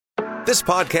This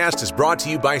podcast is brought to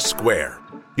you by Square.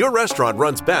 Your restaurant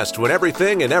runs best when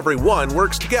everything and everyone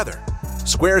works together.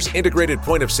 Square's integrated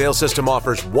point-of-sale system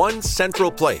offers one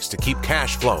central place to keep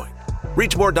cash flowing,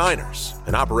 reach more diners,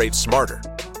 and operate smarter.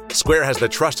 Square has the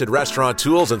trusted restaurant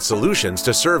tools and solutions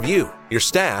to serve you, your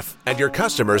staff, and your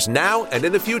customers now and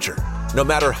in the future, no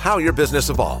matter how your business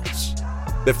evolves.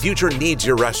 The future needs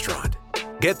your restaurant.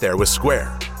 Get there with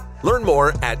Square. Learn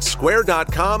more at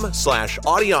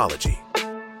square.com/audiology.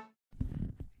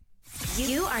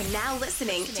 You are now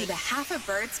listening to the Half a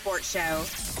Bird Sports Show.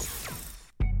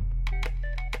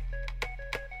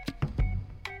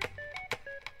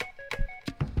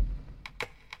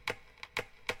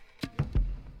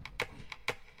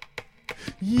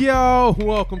 Yo,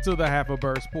 welcome to the Half a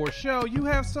Bird Sports Show. You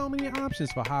have so many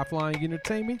options for high-flying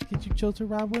entertainment to get you chill to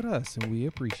ride with us, and we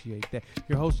appreciate that.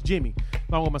 Your host, Jimmy,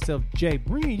 along with myself, Jay,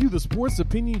 bringing you the sports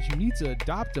opinions you need to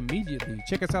adopt immediately.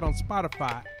 Check us out on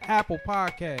Spotify, Apple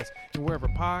Podcasts, and wherever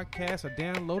podcasts are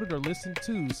downloaded or listened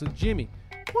to. So, Jimmy,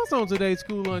 what's on today's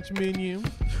school lunch menu?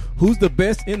 Who's the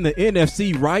best in the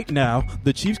NFC right now?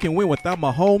 The Chiefs can win without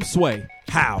Mahomes' sway.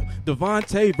 How?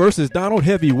 Devontae versus Donald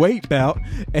heavyweight bout.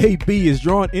 AB is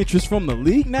drawing interest from the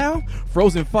league now.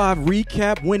 Frozen 5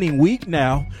 recap winning week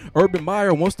now. Urban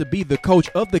Meyer wants to be the coach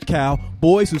of the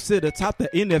Cowboys who sit atop the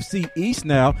NFC East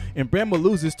now. And Bama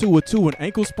loses 2-2 an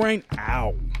ankle sprain.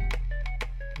 Ow.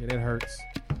 Yeah, that hurts.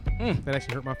 That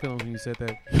actually hurt my feelings when you said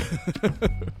that.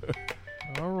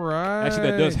 All right.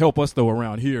 Actually, that does help us, though,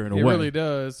 around here in a way. It really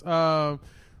does.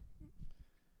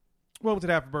 Welcome to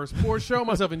the Half a Bird Sports Show.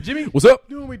 Myself and Jimmy. What's up?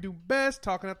 Doing what we do best,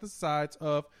 talking out the sides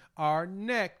of our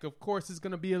neck. Of course, it's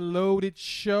going to be a loaded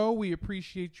show. We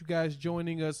appreciate you guys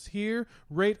joining us here.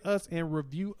 Rate us and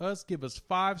review us. Give us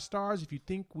 5 stars. If you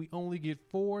think we only get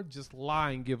 4, just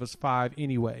lie and give us 5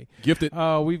 anyway. Gifted.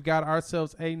 We've got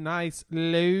ourselves a nice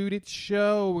loaded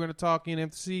show. We're going to talk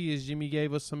NFC as Jimmy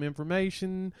gave us some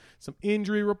information, some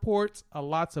injury reports,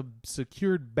 lots of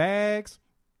secured bags,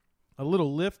 a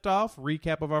little liftoff,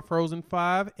 recap of our Frozen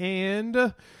 5,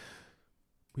 and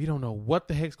we don't know what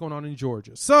the heck's going on in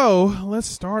Georgia. So let's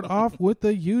start off with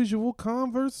the usual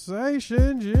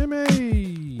conversation,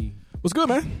 Jimmy. What's good,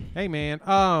 man? Hey, man.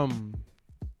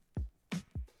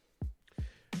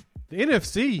 The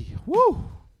NFC, woo.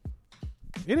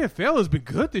 NFL has been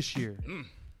good this year.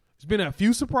 There's been a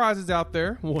few surprises out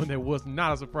there. One that was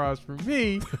not a surprise for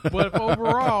me, but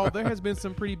overall, there has been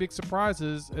some pretty big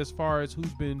surprises as far as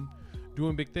who's been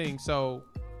doing big things. So,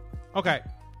 okay,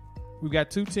 we've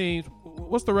got 2 teams.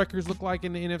 What's the records look like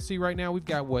in the NFC right now? We've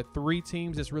got, 3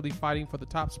 teams that's really fighting for the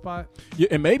top spot? Yeah,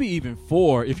 and maybe even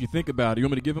 4 if you think about it. You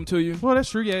want me to give them to you? Well, that's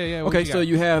true. Yeah. Okay, so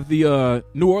you have the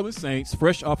New Orleans Saints,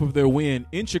 fresh off of their win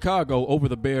in Chicago over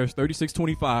the Bears,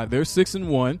 36-25. They're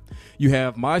 6-1. You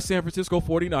have my San Francisco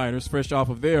 49ers, fresh off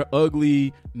of their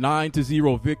ugly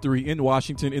 9-0 victory in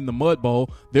Washington in the Mud Bowl.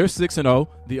 They're 6-0,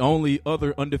 the only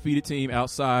other undefeated team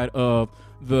outside of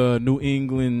the New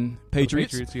England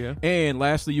Patriots. Yeah. And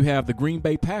lastly, you have the Green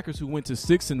Bay Packers, who went to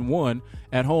 6-1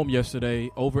 at home yesterday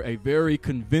over a very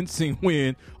convincing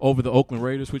win over the Oakland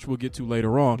Raiders, which we'll get to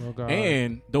later on. Oh, God.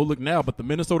 And don't look now, but the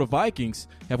Minnesota Vikings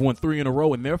have won 3 in a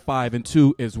row, and they're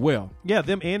 5-2 as well. Yeah,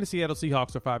 them and the Seattle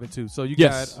Seahawks are 5-2. So you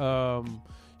Yes. got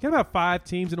about 5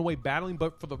 teams in a way battling,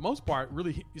 but for the most part,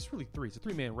 really, it's really 3. It's a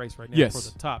 3-man race right now Yes. for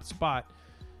the top spot.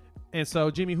 And so,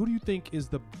 Jimmy, who do you think is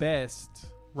the best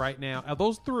right now? Of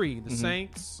those 3, the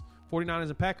Saints, 49ers,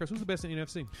 and Packers, who's the best in the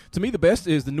NFC? To me, the best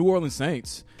is the New Orleans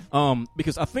Saints,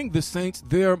 because I think the Saints,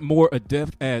 they're more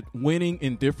adept at winning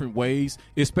in different ways,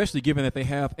 especially given that they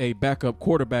have a backup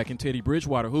quarterback in Teddy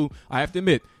Bridgewater, who I have to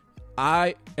admit,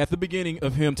 at the beginning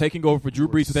of him taking over for Drew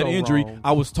Brees with that injury, wrong.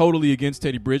 I was totally against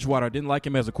Teddy Bridgewater. I didn't like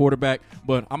him as a quarterback,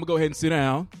 but I'm going to go ahead and sit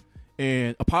down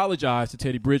and apologize to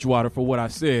Teddy Bridgewater for what I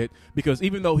said, because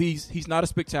even though he's not a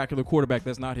spectacular quarterback,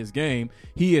 that's not his game,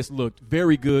 he has looked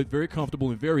very good, very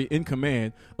comfortable, and very in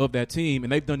command of that team,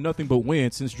 and they've done nothing but win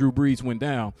since Drew Brees went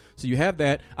down. So you have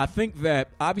that. I think that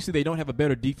obviously they don't have a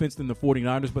better defense than the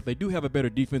 49ers, but they do have a better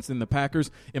defense than the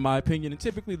Packers, in my opinion, and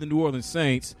typically the New Orleans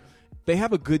Saints, they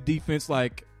have a good defense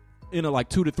in a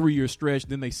 2 to 3 year stretch,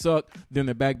 then they suck, then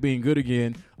they're back being good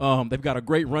again. They've got a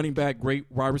great running back, great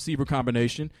wide receiver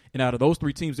combination, and out of those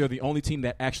 3 teams, they're the only team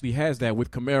that actually has that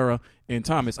with Kamara and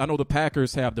Thomas. I know the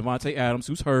Packers have Devontae Adams,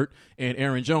 who's hurt, and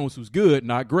Aaron Jones, who's good,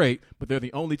 not great, but they're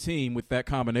the only team with that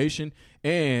combination.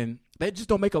 And they just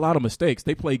don't make a lot of mistakes.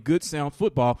 They play good, sound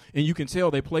football, and you can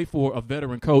tell they play for a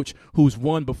veteran coach who's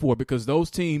won before, because those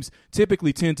teams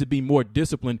typically tend to be more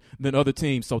disciplined than other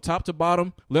teams. So top to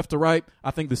bottom, left to right,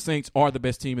 I think the Saints are the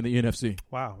best team in the NFC.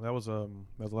 Wow, that was a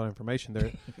lot of information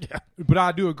there. Yeah, but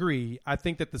I do agree. I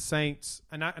think that the Saints,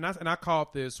 and I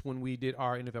called this when we did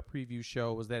our NFL preview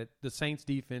show, was that the Saints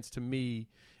defense to me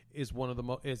is one of the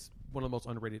most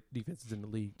underrated defenses in the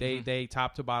league. They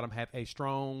top to bottom have a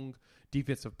strong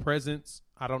defensive presence.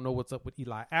 I don't know what's up with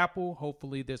Eli Apple.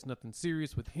 Hopefully there's nothing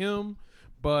serious with him,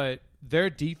 but their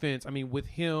defense, I mean, with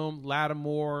him,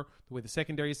 Lattimore, the way the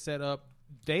secondary is set up,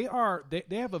 they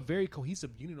have a very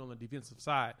cohesive unit on the defensive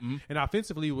side. And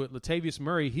offensively with Latavius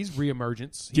Murray, he's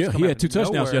reemergence. He had 2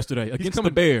 touchdowns yesterday against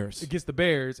the Bears. Against the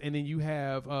Bears. And then you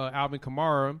have Alvin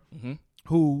Kamara,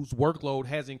 whose workload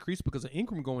has increased because of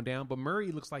Ingram going down, but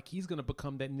Murray looks like he's going to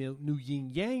become that new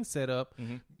yin-yang setup.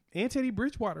 And Teddy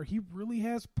Bridgewater, he really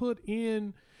has put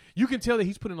in – you can tell that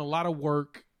he's put in a lot of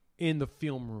work in the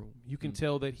film room. You can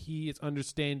tell that he is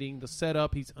understanding the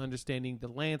setup, he's understanding the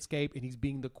landscape, and he's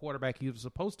being the quarterback he was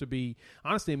supposed to be,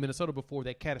 honestly, in Minnesota before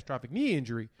that catastrophic knee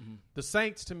injury. The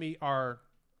Saints, to me, are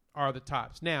the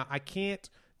tops. Now, I can't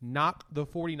knock the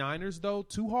 49ers, though,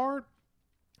 too hard,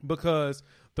 because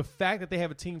the fact that they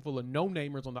have a team full of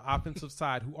no-namers on the offensive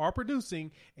side who are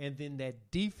producing, and then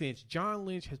that defense, John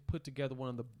Lynch has put together one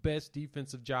of the best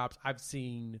defensive jobs I've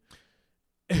seen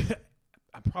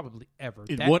probably ever.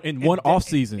 In one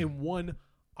offseason. In one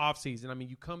offseason. I mean,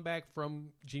 you come back from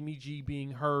Jimmy G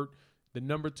being hurt, the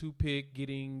number 2 pick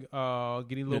getting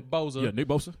little Bosa. Yeah, Nick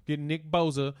Bosa. Getting Nick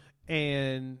Bosa.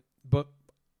 But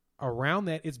around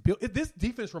that, it's built. This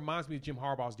defense reminds me of Jim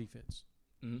Harbaugh's defense.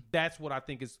 That's what I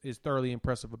think is thoroughly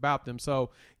impressive about them. So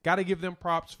got to give them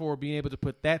props for being able to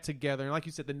put that together. And like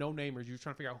you said, the no-namers, you're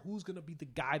trying to figure out who's going to be the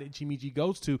guy that Jimmy G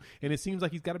goes to. And it seems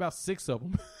like he's got about 6 of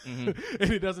them.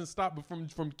 And it doesn't stop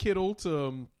from Kittle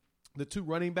to the 2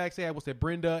 running backs they had. What's that,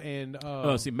 Brenda and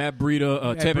Matt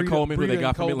Breida, Tevin Coleman, who they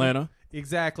got from Atlanta.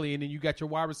 Exactly. And then you got your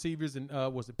wide receivers, and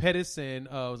was it Pettis and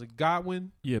was it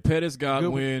Godwin? Yeah, Pettis,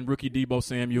 Godwin, rookie Deebo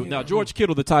Samuel. Now, George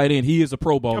Kittle, the tight end, he is a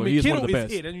Pro Bowler. He is Kittle one of the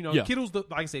best. It. And, Kittle's like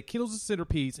I said, Kittle's the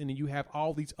centerpiece, and then you have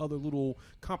all these other little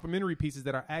complementary pieces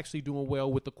that are actually doing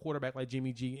well with the quarterback like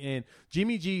Jimmy G. And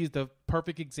Jimmy G is the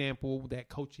perfect example that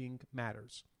coaching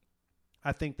matters.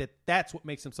 I think that's what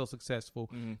makes him so successful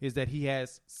is that he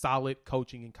has solid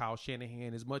coaching in Kyle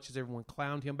Shanahan. As much as everyone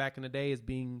clowned him back in the day as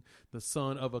being the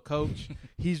son of a coach,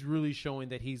 he's really showing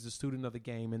that he's a student of the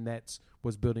game, and that's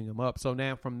what's building him up. So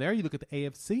now from there, you look at the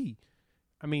AFC.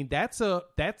 I mean, that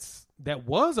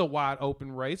was a wide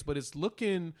open race, but it's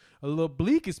looking a little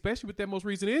bleak, especially with that most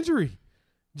recent injury.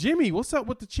 Jimmy, what's up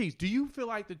with the Chiefs? Do you feel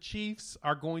like the Chiefs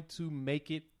are going to make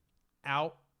it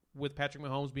out with Patrick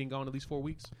Mahomes being gone at least 4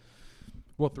 weeks?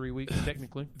 Well, 3 weeks,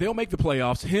 technically. They'll make the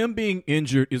playoffs. Him being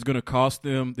injured is going to cost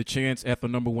them the chance at the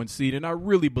number 1 seed, and I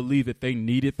really believe that they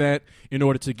needed that in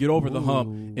order to get over the hump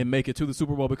and make it to the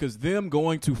Super Bowl, because them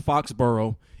going to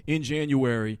Foxborough in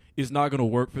January is not going to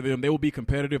work for them. They will be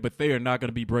competitive, but they are not going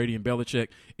to be Brady and Belichick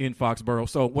in Foxborough.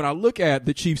 So when I look at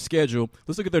the Chiefs' schedule,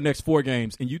 let's look at their next 4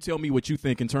 games, and you tell me what you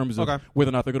think in terms of whether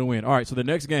or not they're going to win. All right, so the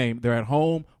next game, they're at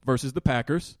home versus the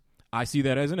Packers. I see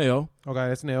that as an L. Okay,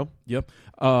 that's an L. Yep.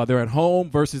 They're at home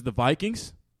versus the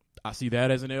Vikings. I see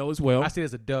that as an L as well. I see it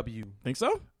as a W. Think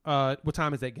so? What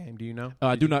time is that game? Do you know?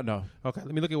 I do not know. Okay,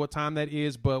 let me look at what time that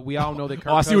is. But we all know that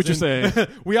Kirk I see what you're saying.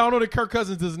 We all know that Kirk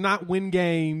Cousins does not win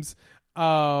games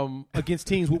against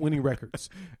teams with winning records.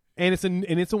 And it's a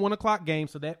 1:00 game,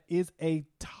 so that is a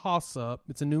toss-up.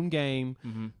 It's a noon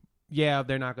game. Yeah,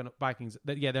 they're not going to Vikings.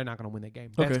 Yeah, they're not going to win that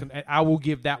game. I will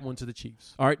give that one to the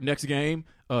Chiefs. All right, next game,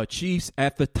 Chiefs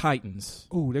at the Titans.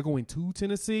 Ooh, they're going to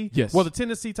Tennessee? Yes. Well, the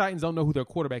Tennessee Titans don't know who their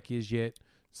quarterback is yet,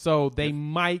 so they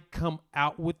might come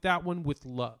out with that one with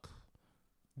luck.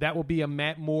 That will be a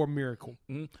Matt Moore miracle.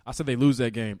 I said they lose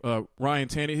that game. Ryan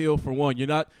Tannehill, for one, you're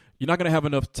not going to have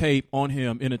enough tape on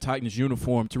him in a Titans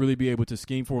uniform to really be able to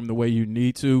scheme for him the way you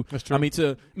need to. That's true. I mean,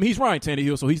 he's Ryan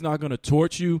Tannehill, so he's not going to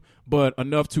torch you, but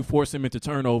enough to force him into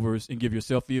turnovers and give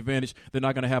yourself the advantage. They're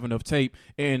not going to have enough tape.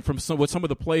 And from some of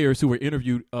the players who were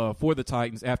interviewed for the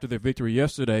Titans after their victory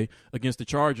yesterday against the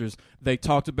Chargers, they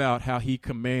talked about how he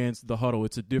commands the huddle.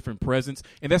 It's a different presence.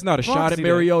 And that's not a shot at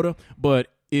Mariota, but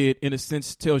it, in a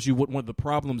sense, tells you what one of the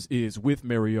problems is with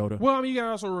Mariota. Well, I mean, you got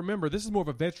to also remember, this is more of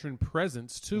a veteran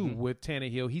presence, too, with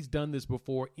Tannehill. He's done this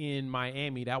before in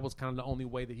Miami. That was kind of the only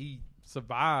way that he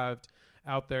survived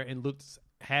out there and looked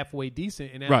halfway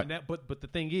decent. And right. But the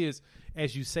thing is,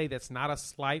 as you say, that's not a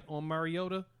slight on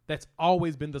Mariota. That's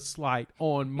always been the slight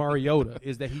on Mariota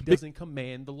is that he doesn't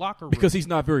command the locker room. Because he's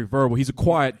not very verbal. He's a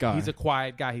quiet guy. He's a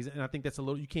quiet guy. And I think that's a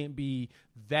little – you can't be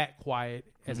that quiet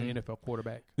as an NFL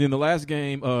quarterback. In the last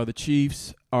game, the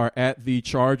Chiefs are at the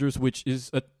Chargers, which is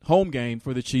a home game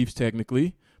for the Chiefs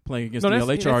technically, playing against the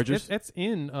LA Chargers. That's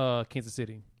in Kansas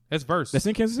City. That's Verse. That's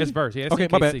in Kansas City? That's Verse. Yeah, that's okay, in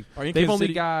my Kansas bad. City. They've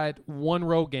only got one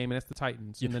road game, and that's the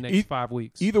Titans in the next 5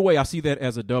 weeks. Either way, I see that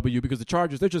as a W because the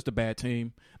Chargers, they're just a bad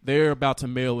team. They're about to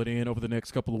mail it in over the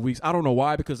next couple of weeks. I don't know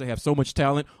why, because they have so much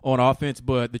talent on offense,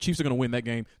 but the Chiefs are going to win that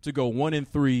game to go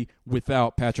 1-3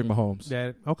 without Patrick Mahomes.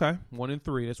 Okay,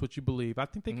 1-3. That's what you believe. I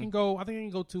think they can go. I think they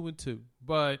can go 2-2,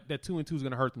 but that 2-2 is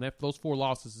going to hurt them. Those 4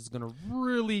 losses is going to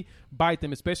really bite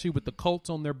them, especially with the Colts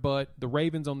on their butt, the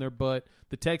Ravens on their butt,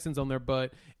 the Texans on their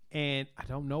butt. And I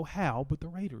don't know how, but the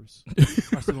Raiders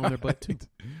are still on their butt too.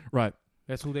 Right.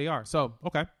 That's who they are. So,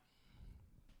 okay.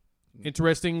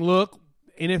 Interesting look.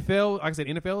 NFL, like I said,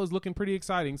 NFL is looking pretty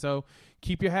exciting. So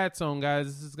keep your hats on, guys.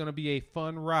 This is going to be a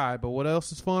fun ride. But what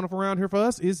else is fun around here for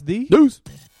us is the news.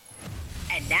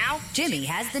 And now Jimmy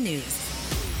has the news.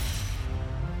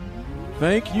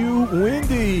 Thank you,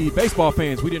 Wendy. Baseball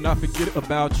fans, we did not forget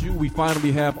about you. We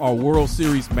finally have our World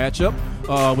Series matchup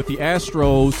with the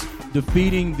Astros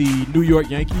defeating the New York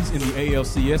Yankees in the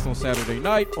ALCS on Saturday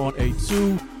night on a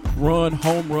 2-run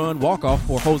home run walk-off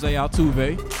for Jose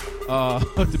Altuve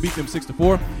to beat them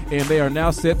 6-4. And they are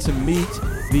now set to meet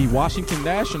the Washington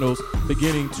Nationals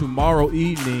beginning tomorrow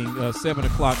evening, 7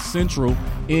 o'clock Central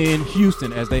in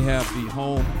Houston, as they have the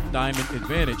home diamond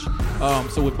advantage.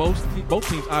 So with both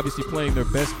teams obviously playing their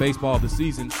best baseball of the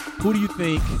season, who do you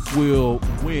think will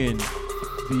win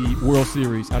the World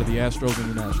Series out of the Astros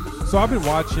and the Nationals? So I've been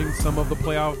watching some of the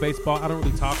playoff baseball. I don't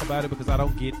really talk about it because I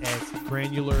don't get as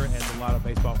granular as a lot of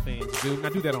baseball fans do. And I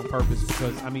do that on purpose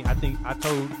because, I mean, I think I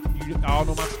told you all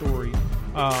know my story.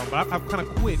 But I've kind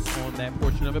of quit on that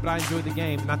portion of it. But I enjoyed the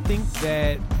game. And I think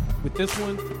that with this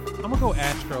one, I'm going to go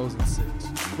Astros in 6.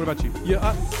 What about you? Yeah,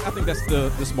 I think that's the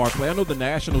smart play. I know the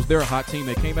Nationals, they're a hot team.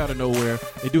 They came out of nowhere.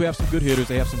 They do have some good hitters.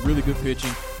 They have some really good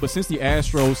pitching. But since the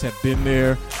Astros have been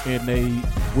there and they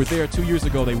were there 2 years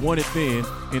ago, they won it then.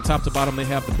 And top to bottom, they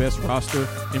have the best roster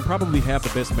and probably have the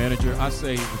best manager. I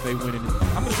say if they win it,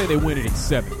 I'm going to say they win it in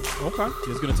 7. Okay.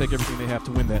 It's going to take everything they have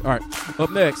to win that. All right.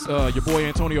 Up next, your boy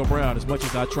Antonio Brown. As much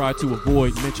as I try to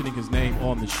avoid mentioning his name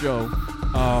on the show,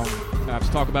 I have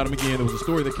to talk about him again. There was a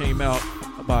story that came out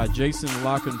by Jason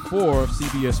Lockenfor of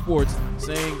CBS Sports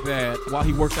saying that while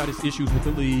he works out his issues with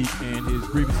the league and his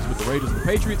grievances with the Raiders and the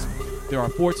Patriots, there are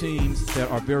 4 teams that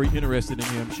are very interested in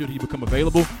him should he become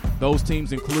available. Those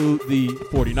teams include the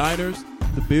 49ers,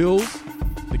 the Bills,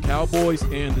 the Cowboys,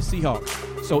 and the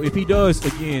Seahawks. So if he does,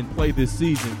 again, play this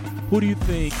season, who do you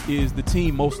think is the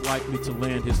team most likely to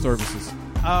land his services?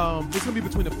 It's going to be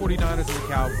between the 49ers and the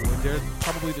Cowboys. They're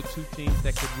probably the 2 teams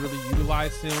that could really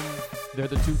utilize him. They're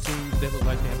the 2 teams that look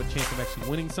like they have a chance of actually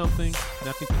winning something. And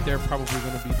I think that they're probably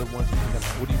going to be the ones who do that.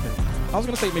 What do you think? I was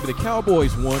going to say maybe the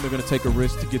Cowboys won. They're going to take a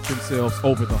risk to get themselves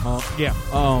over the hump. Yeah.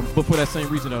 But for that same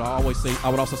reason that I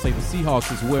would also say the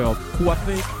Seahawks as well, who I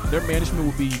think their management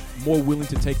would be more willing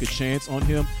to take a chance on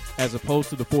him as opposed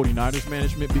to the 49ers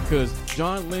management, because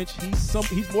John Lynch,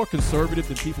 he's more conservative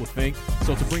than people think.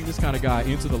 So to bring this kind of guy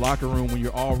into the locker room when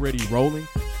you're already rolling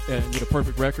and with a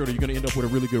perfect record, or you're going to end up with a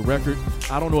really good record,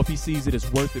 I don't know if he sees it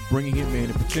as worth it bringing him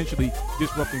in and potentially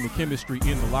disrupting the chemistry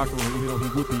in the locker room, even though he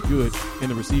would be good in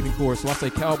the receiving corps. So I say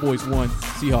Cowboys 1,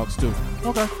 Seahawks 2.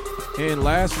 Okay. And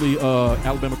lastly,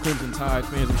 Alabama Crimson Tide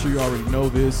fans, I'm sure you already know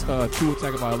this, Tua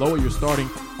Tagovailoa, your starting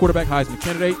quarterback Heisman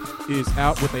candidate, is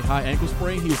out with a high ankle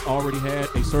sprain. He has already had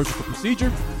a surgical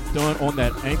procedure done on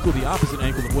that ankle, the opposite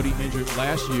ankle of what he injured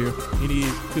last year, and he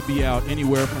could be out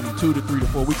anywhere from 2 to 3 to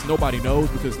 4 weeks. Nobody knows,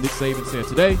 because Nick Saban said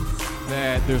today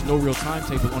that there's no real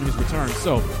timetable on his return.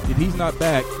 So if he's not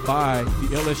back by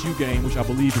the LSU game, which I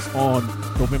believe is on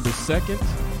November 2nd,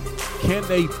 can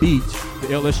they beat the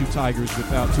LSU Tigers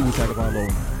without Tua Tagovailoa?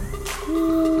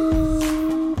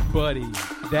 Ooh, buddy,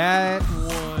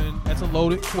 that's a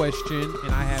loaded question,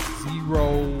 and I have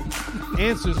 0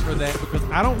 answers for that because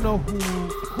I don't know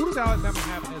who does Alabama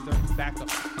have as their backup.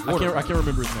 I can't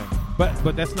remember his name.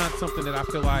 But that's not something that I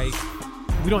feel like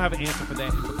we don't have an answer for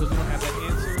that, and because we don't have that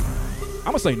answer,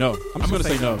 I'm gonna say no. I'm just gonna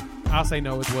say no. I'll say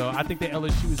no as well. I think that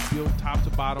LSU is built top to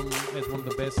bottom as one of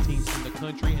the best teams in the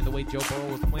country, and the way Joe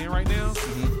Burrow is playing right now,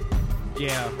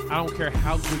 yeah, I don't care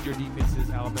how good your defense is,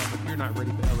 Alabama, if you're not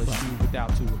ready for LSU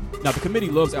without Tua. Now, the committee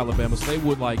loves Alabama, so they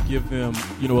would give them,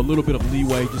 a little bit of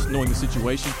leeway just knowing the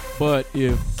situation. But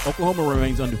if Oklahoma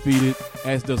remains undefeated,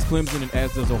 as does Clemson and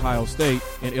as does Ohio State,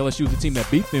 and LSU is the team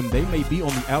that beat them, they may be on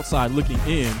the outside looking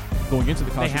in going into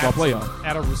the college football playoff.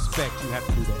 Out of respect, you have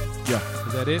to do that. Yeah.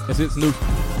 Is that it? That's it. It's news.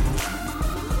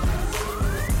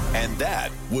 And that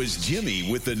was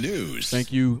Jimmy with the news.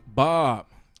 Thank you, Bob.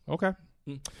 Okay.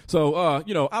 So, I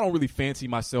don't really fancy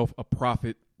myself a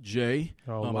prophet, Jay.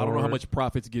 Oh, I don't know how Lord. much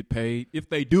prophets get paid. If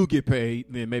they do get paid,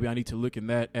 then maybe I need to look in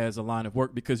that as a line of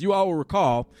work, because you all will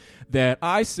recall that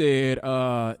I said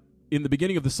in the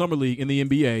beginning of the summer league in the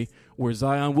NBA, where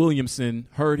Zion Williamson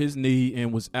hurt his knee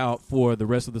and was out for the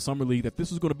rest of the summer league, that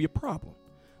this was going to be a problem,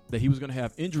 that he was going to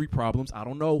have injury problems. I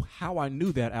don't know how I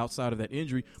knew that outside of that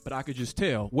injury, but I could just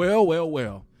tell.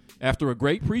 Well, after a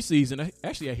great preseason,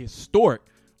 actually a historic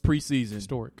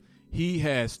preseason. He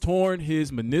has torn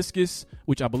his meniscus,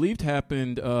 which I believed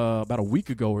happened about a week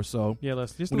ago or so. Yeah,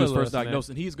 let's just when he was first diagnosed,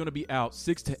 and he's going to be out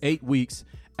 6 to 8 weeks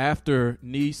after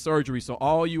knee surgery. So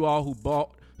all you all who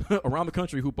bought around the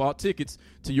country who bought tickets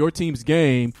to your team's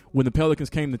game when the Pelicans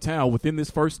came to town within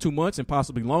this first 2 months and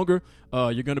possibly longer,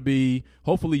 you're going to be,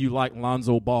 hopefully you like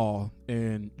Lonzo Ball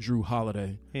and Drew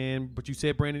Holiday. But you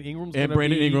said Brandon Ingram's and gonna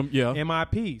Brandon be Ingram, yeah.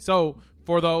 MIP. So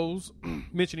for those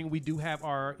mentioning, we do have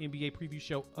our NBA preview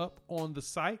show up on the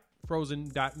site,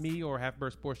 frozen.me or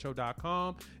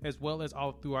halfbirdsportshow.com, as well as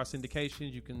all through our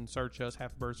syndications. You can search us,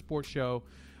 Half Bird Sports Show,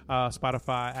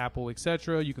 Spotify, Apple,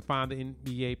 etc. You can find the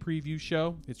NBA preview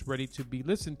show. It's ready to be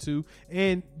listened to.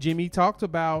 And Jimmy talked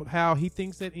about how he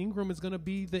thinks that Ingram is going to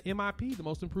be the MIP, the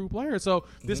most improved player. So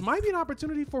this might be an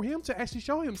opportunity for him to actually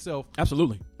show himself.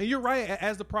 Absolutely. And you're right.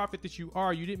 As the prophet that you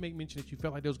are, you didn't make mention that you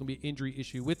felt like there was going to be an injury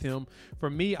issue with him. For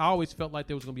me, I always felt like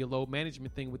there was going to be a load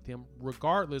management thing with him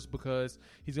regardless, because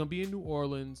he's going to be in New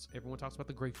Orleans. Everyone talks about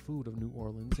the great food of New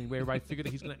Orleans. And everybody figured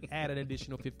that he's going to add an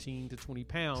additional 15 to 20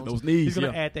 pounds. Those knees, he's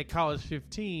going to add that college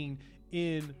 15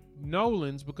 in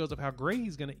Nolan's because of how great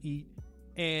he's going to eat.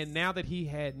 And now that he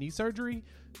had knee surgery,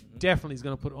 definitely is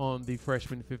going to put on the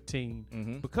freshman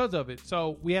 15 because of it.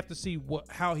 So we have to see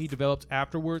how he develops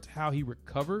afterwards, how he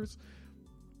recovers.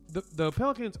 The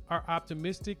Pelicans are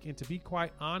optimistic, and to be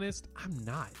quite honest, I'm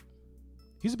not.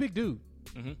 He's a big dude.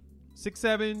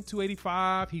 6'7",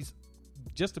 285. He's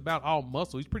just about all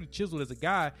muscle. He's pretty chiseled as a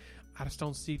guy. I just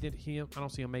don't see I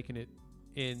don't see him making it.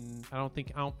 And I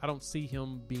don't see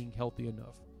him being healthy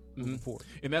enough moving forward.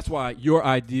 And that's why your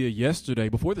idea yesterday,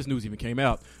 before this news even came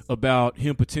out, about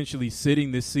him potentially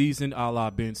sitting this season, a la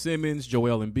Ben Simmons,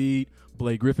 Joel Embiid,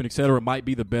 Blake Griffin, etc., might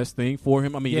be the best thing for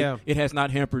him. I mean, it has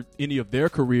not hampered any of their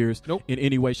careers in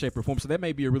any way, shape, or form. So that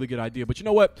may be a really good idea. But you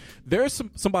know what? There's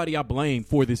somebody I blame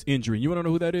for this injury. You want to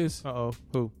know who that is?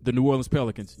 Who? The New Orleans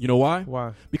Pelicans. You know why?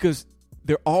 Why? Because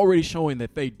they're already showing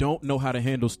that they don't know how to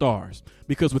handle stars.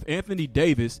 Because with Anthony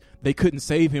Davis, they couldn't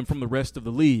save him from the rest of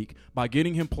the league by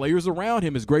getting him players around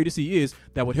him, as great as he is,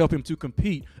 that would help him to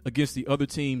compete against the other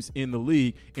teams in the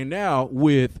league. And now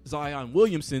with Zion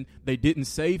Williamson, they didn't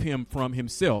save him from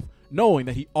himself, knowing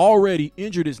that he already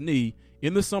injured his knee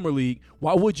in the summer league.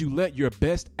 Why would you let your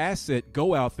best asset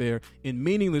go out there in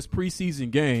meaningless preseason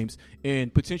games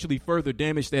and potentially further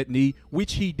damage that knee,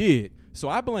 which he did? So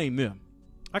I blame them.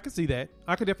 I can see that.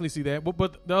 I could definitely see that.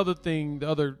 But the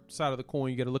other side of the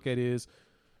coin you got to look at is,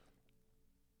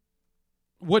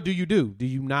 what do? Do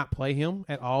you not play him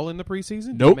at all in the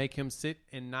preseason? Nope. Do you make him sit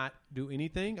and not do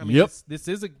anything? I mean, this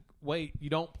is a way you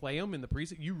don't play him in the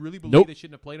preseason. You really believe they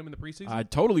shouldn't have played him in the preseason? I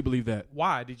totally believe that.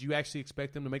 Why? Did you actually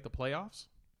expect them to make the playoffs?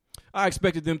 I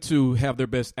expected them to have their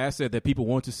best asset that people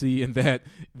want to see, and that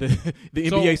the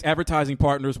NBA's advertising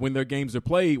partners, when their games are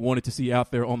played, wanted to see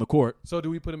out there on the court. So do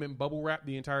we put them in bubble wrap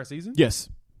the entire season? Yes.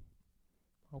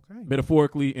 Okay.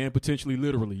 Metaphorically and potentially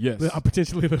literally, yes.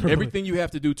 Potentially literally. Everything you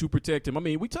have to do to protect him. I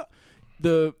mean,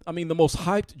 the most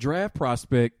hyped draft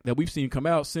prospect that we've seen come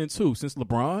out since who? Since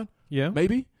LeBron? Yeah.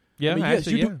 Maybe? Yeah, I mean,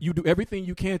 actually, yes, you do everything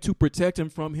you can to protect him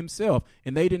from himself,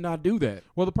 and they did not do that.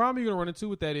 Well, the problem you're going to run into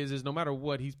with that is no matter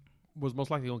what, he was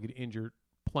most likely going to get injured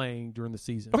playing during the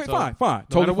season. Okay, so, fine. No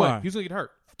Totally matter what, fine. he's going to get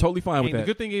hurt. Totally fine with that. The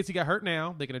good thing is he got hurt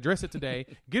now. They can address it today,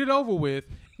 get it over with,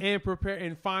 and prepare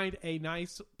and find a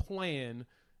nice plan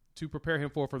to prepare him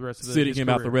for the rest of the season. Sitting him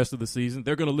out the rest of the season.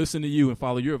 They're going to listen to you and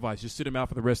follow your advice. Just sit him out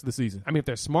for the rest of the season. I mean, if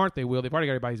they're smart, they will. They've already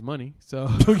got everybody's money. So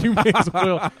you may as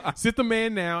well sit the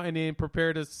man now and then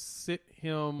prepare to sit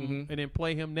him and then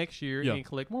play him next year and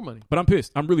collect more money. But I'm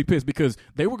pissed. I'm really pissed because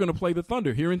they were going to play the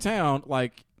Thunder here in town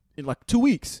in 2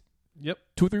 weeks. Yep.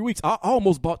 2 or 3 weeks. I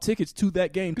almost bought tickets to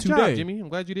that game Good today. job, Jimmy. I'm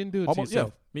glad you didn't do it Almost, to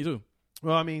yourself. Yeah, me too.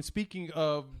 Well, I mean, speaking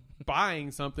of buying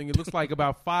something, it looks like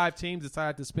about 5 teams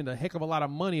decided to spend a heck of a lot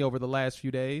of money over the last few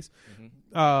days.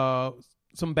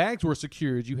 Some bags were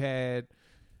secured. You had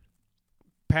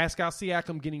Pascal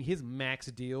Siakam getting his max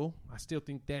deal. I still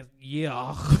think that,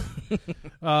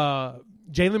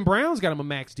 Jaylen Brown's got him a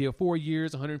max deal, 4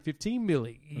 years, $115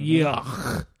 million.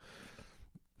 Yuck.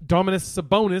 Domantas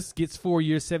Sabonis gets 4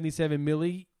 years, $77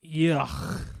 million.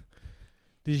 Yuck.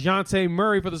 DeJounte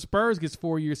Murray for the Spurs gets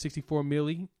 4 years, $64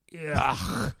 million.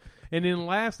 Yuck. And then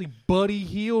lastly, Buddy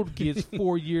Hield gets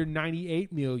 4 year,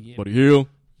 $98 million. Buddy Hield.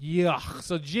 Yuck.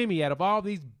 So Jimmy, out of all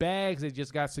these bags that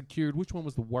just got secured, which one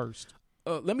was the worst?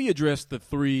 Let me address the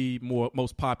three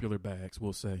most popular bags,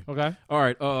 we'll say. Okay. All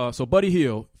right. So Buddy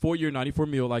Hield, 4 year, $94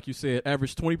 million, like you said,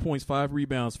 averaged 20 points, 5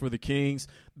 rebounds for the Kings.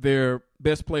 Their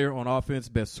best player on offense,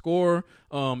 best scorer.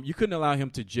 You couldn't allow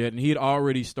him to jet, and he had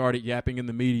already started yapping in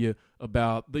the media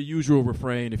about the usual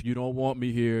refrain: if you don't want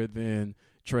me here, then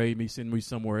trade me, send me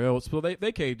somewhere else. So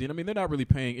they caved in. I mean, they're not really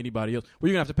paying anybody else. Well,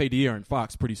 you're going to have to pay De'Aaron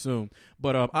Fox pretty soon.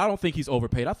 But I don't think he's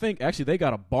overpaid. I think, actually, they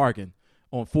got a bargain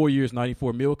on 4 years,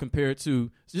 $94 million compared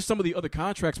to just some of the other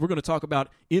contracts we're going to talk about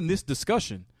in this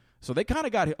discussion. So they kind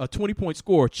of got a 20-point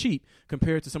score cheap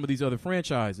compared to some of these other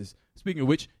franchises. Speaking of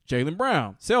which, Jaylen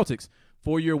Brown, Celtics,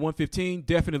 4 year, $115,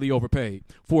 definitely overpaid.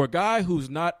 For a guy who's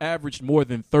not averaged more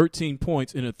than 13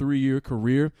 points in a 3-year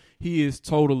career, he is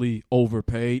totally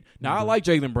overpaid. Now, I like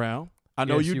Jaylen Brown. I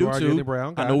know you do too.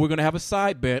 I know we're going to have a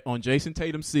side bet on Jason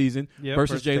Tatum's season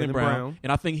versus Jaylen Brown.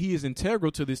 And I think he is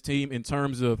integral to this team in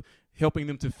terms of helping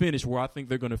them to finish where I think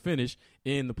they're going to finish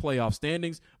in the playoff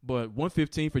standings. But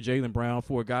 115 for Jaylen Brown,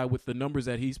 for a guy with the numbers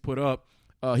that he's put up,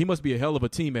 he must be a hell of a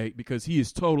teammate, because he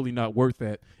is totally not worth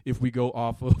that if we go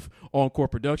off of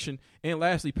on-court production. And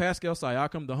lastly, Pascal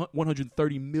Siakam, the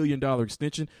 $130 million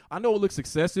extension. I know it looks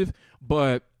excessive,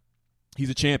 but he's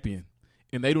a champion.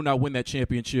 And they do not win that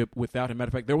championship without him. Matter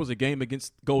of fact, there was a game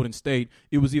against Golden State.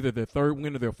 It was either their third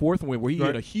win or their fourth win where he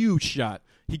hit a huge shot.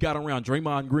 He got around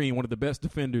Draymond Green, one of the best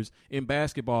defenders in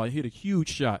basketball, and hit a huge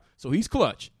shot. So he's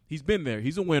clutch. He's been there.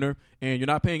 He's a winner, and you're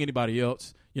not paying anybody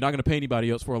else. You're not going to pay anybody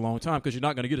else for a long time, because you're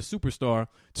not going to get a superstar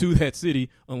to that city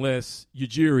unless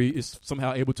Ujiri is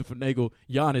somehow able to finagle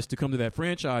Giannis to come to that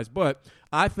franchise. But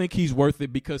I think he's worth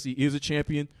it because he is a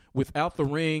champion. Without the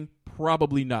ring,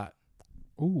 probably not.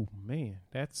 Ooh, man.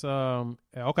 That's okay.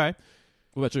 What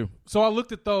about you? So I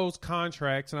looked at those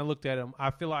contracts, and I looked at them.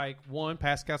 I feel like, one,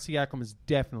 Pascal Siakam is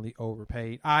definitely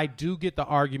overpaid. I do get the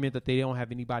argument that they don't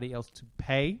have anybody else to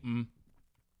pay,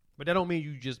 but that don't mean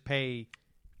you just pay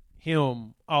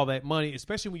him all that money,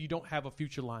 especially when you don't have a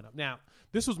future lineup. Now,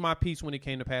 this was my piece when it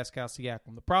came to Pascal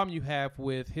Siakam. The problem you have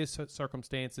with his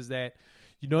circumstance is that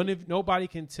nobody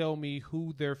can tell me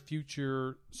who their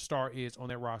future star is on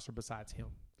that roster besides him.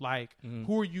 Like,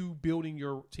 who are you building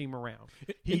your team around?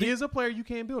 He is a player you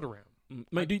can't build around.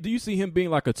 Man, do you see him being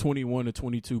like a 21 to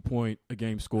 22 point a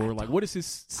game scorer? Like, what is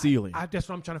his ceiling? That's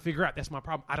what I'm trying to figure out. That's my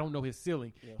problem. I don't know his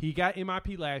ceiling. Yeah. He got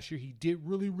MIP last year. He did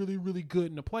really, really, really good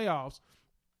in the playoffs.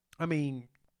 I mean,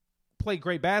 played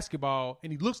great basketball,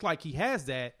 and he looks like he has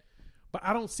that. But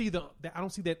I don't see that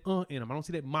in him. I don't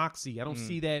see that moxie. I don't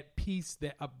see that piece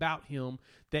that about him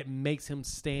that makes him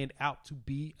stand out to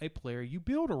be a player you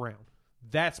build around.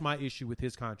 That's my issue with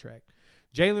his contract.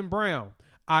 Jaylen Brown,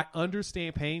 I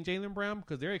understand paying Jaylen Brown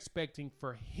because they're expecting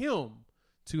for him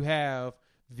to have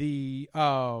the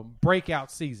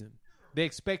breakout season. They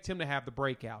expect him to have the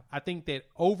breakout. I think that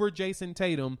over Jason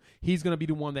Tatum, he's going to be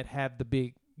the one that have the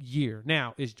big year.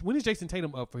 Now, when is Jason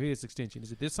Tatum up for his extension?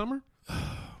 Is it this summer?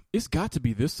 It's got to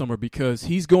be this summer because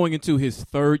he's going into his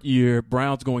third year.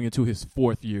 Brown's going into his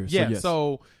fourth year. Yeah, yes.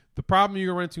 So the problem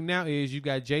you're going to run into now is you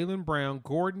got Jaylen Brown,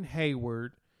 Gordon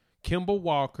Hayward, Kemba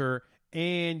Walker,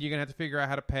 and you're going to have to figure out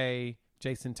how to pay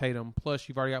Jason Tatum. Plus,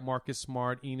 you've already got Marcus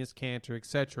Smart, Enes Kanter,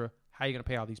 etc. How are you going to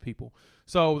pay all these people?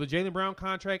 So the Jaylen Brown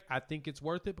contract, I think it's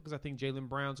worth it because I think Jaylen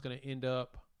Brown's going to end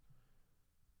up.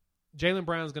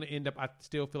 I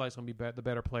still feel like it's going to be the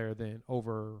better player than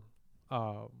over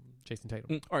Jason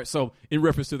Tatum. All right. So in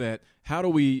reference to that,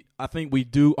 I think we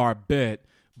do our bet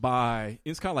by,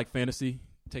 it's kind of like fantasy,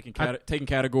 taking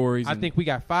categories. I think we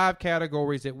got 5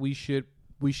 categories that we should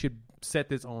set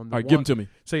this on. All right, give them to me.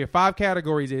 So your 5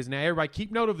 categories is, now everybody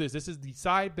keep note of this. This is the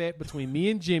side bet between me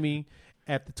and Jimmy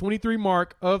at the 23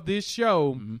 mark of this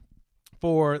show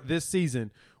for this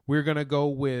season. We're going to go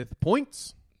with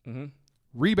points,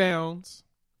 rebounds,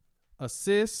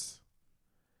 assists,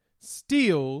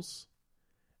 steals,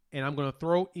 and I'm going to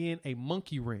throw in a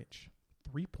monkey wrench,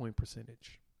 3-point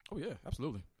percentage. Oh, yeah,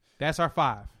 absolutely. That's our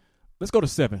 5. Let's go to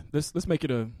 7. Let's make it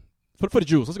for the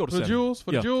Jewels. Let's go to 7.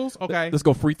 The Jewels? Okay. Let's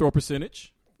go free throw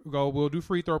percentage. We'll do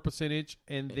free throw percentage,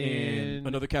 and then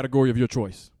another category of your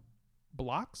choice.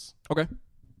 Blocks. Okay.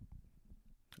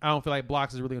 I don't feel like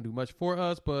blocks is really going to do much for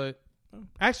us, but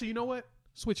actually, you know what?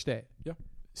 Switch that. Yeah.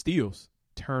 Steals.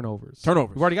 Turnovers.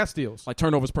 We've already got steals. Like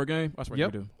turnovers per game? That's what we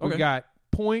do. Okay. We got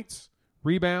points,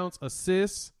 rebounds,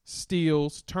 assists,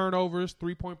 steals, turnovers,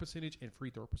 3-point percentage, and free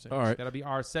throw percentage. All right. That'll be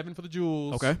our 7 for the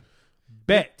Jewels. Okay.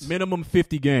 Bet. Minimum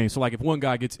 50 games. So, like, if one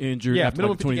guy gets injured, Yeah, after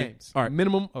minimum like 50 20 games. All right.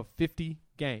 Minimum of 50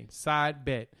 games. Side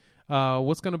bet.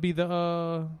 What's going to be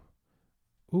the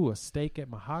a steak at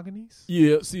Mahogany's?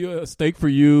 Yeah, see, a steak for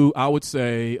you, I would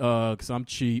say, because I'm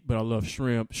cheap, but I love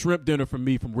shrimp. Shrimp dinner for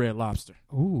me from Red Lobster.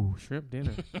 Ooh, shrimp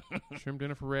dinner. Shrimp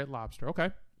dinner for Red Lobster.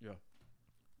 Okay. Yeah.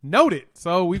 Noted.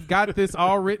 So we've got this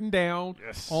all written down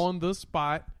on the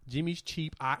spot. Jimmy's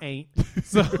cheap. I ain't.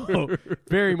 So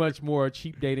very much more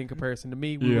cheap date in comparison to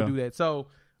me. We will do that. So,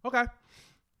 okay.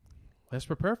 Let's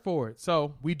prepare for it.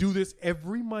 So we do this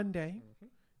every Monday.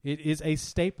 It is a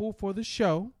staple for the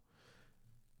show.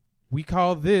 We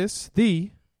call this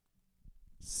the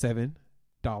 $7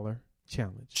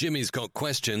 challenge. Jimmy's got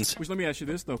questions. Which, let me ask you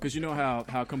this, though, because you know how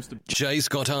it comes to... Jay's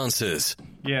got answers.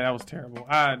 Yeah, that was terrible.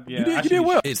 You did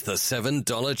well. It's the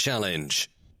 $7 challenge.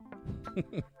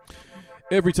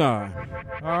 Every time.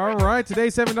 All right.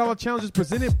 Today's $7 challenge is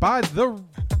presented by The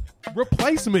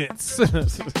Replacements.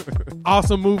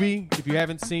 Awesome movie. If you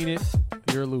haven't seen it,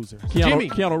 you're a loser. Jimmy.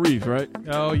 Keanu Reeves, right?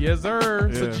 Oh, yes, sir.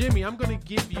 Yeah. So, Jimmy, I'm going to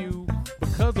give you,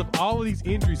 because of all of these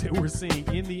injuries that we're seeing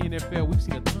in the NFL, we've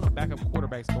seen a ton of backup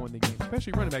quarterbacks go in the game,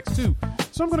 especially running backs, too.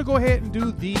 So I'm going to go ahead and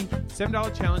do the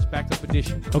 $7 challenge backup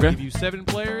edition. Okay. I'll give you 7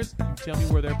 players. You tell me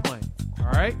where they're playing.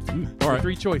 All right? All right.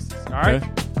 3 choices. All right?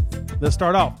 Okay. Let's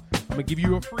start off. I'm going to give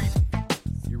you a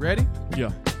freebie. You ready?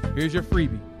 Yeah. Here's your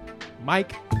freebie.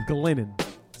 Mike Glennon.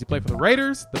 Does he play for the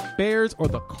Raiders, the Bears, or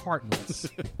the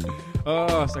Cardinals? So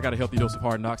I got a healthy dose of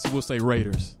Hard Knocks. So we'll say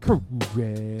Raiders. Correct. All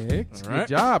right. Good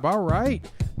job. All right.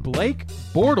 Blake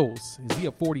Bortles. Is he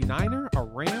a 49er, a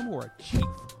Ram, or a Chief?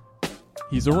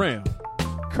 He's a Ram.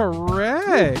 Correct.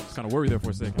 I was kind of worried there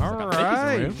for a second. All I think he's a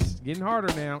right. Ram. Getting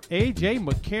harder now. A.J.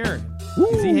 McCarron.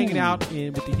 Is he hanging out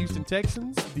with the Houston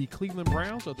Texans, the Cleveland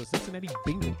Browns, or the Cincinnati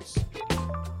Bengals?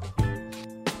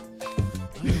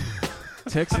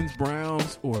 Texans,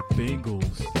 Browns, or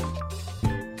Bengals?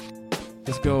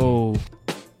 Let's go.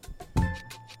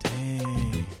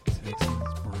 Dang.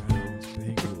 Texans, Browns,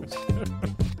 Bengals.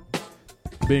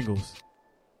 Bengals.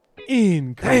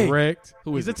 Incorrect.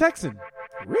 Who is He's a it? Texan.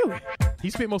 Really? He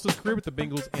spent most of his career with the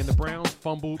Bengals, and the Browns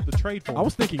fumbled the trade for him. I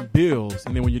was thinking Bills,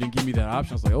 and then when you didn't give me that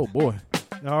option, I was like, oh, boy.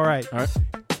 All right. All right.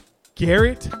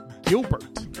 Garrett Gilbert.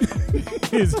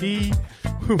 Is he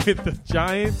with the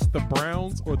Giants, the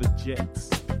Browns, or the Jets?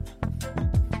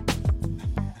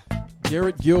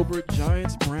 Garrett Gilbert,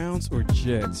 Giants, Browns, or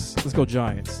Jets? Let's go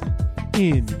Giants.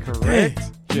 Incorrect.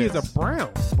 He is Jets. a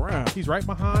Brown. Brown. He's right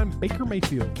behind Baker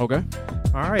Mayfield. Okay.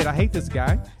 All right, I hate this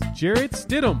guy. Jared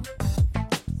Stidham.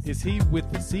 Is he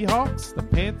with the Seahawks, the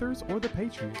Panthers, or the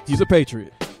Patriots? He's a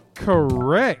Patriot.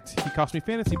 Correct. He cost me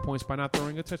fantasy points by not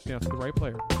throwing a touchdown to the right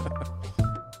player.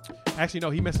 Actually, no,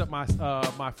 he messed up my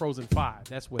Frozen 5.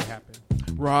 That's what happened.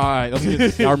 Right.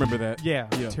 I remember that. Yeah,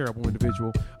 terrible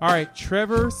individual. All right,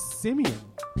 Trevor Siemian.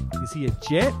 Is he a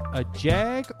Jet, a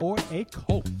Jag, or a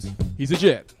Colt? He's a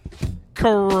Jet.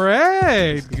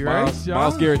 Correct. Great Miles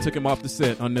job. Garrett took him off the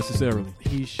set unnecessarily.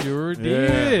 He sure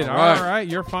did. Yeah, All all right,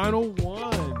 your final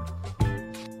one.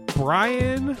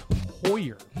 Brian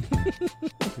Hoyer.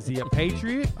 Is he a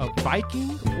Patriot, a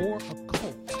Viking, or a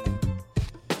Colt?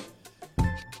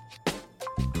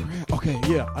 Okay,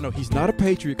 yeah, I know he's not a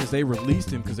Patriot because they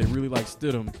released him because they really like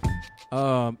Stidham.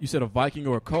 You said a Viking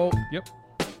or a Colt? Yep.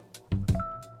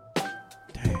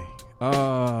 Dang.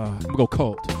 I'm gonna go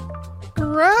Colt.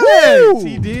 Correct. Woo!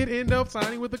 He did end up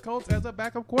signing with the Colts as a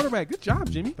backup quarterback. Good job,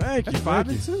 Jimmy. Thank you. That's Thank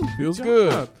 5-2. you. Feels job.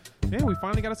 good. Man, we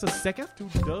finally got us a second 2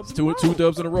 dubs. Two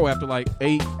dubs in a row after like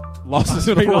 8 losses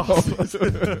in a Straight row. losses.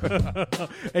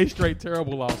 8 straight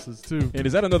terrible losses too. And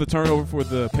is that another turnover for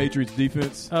the Patriots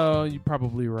defense? You're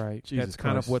probably right. Jesus That's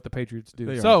kind Christ. of what the Patriots do.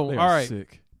 They are all right.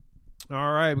 sick.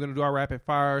 All right, we're going to do our rapid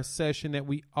fire session that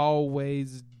we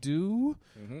always do.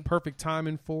 Perfect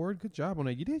timing forward. Good job on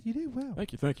that. You did well.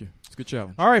 Thank you. It's a good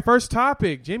challenge. All right, first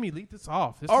topic. Jimmy, lead this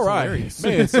off. This All is right, hilarious.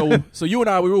 man. So you and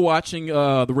I, we were watching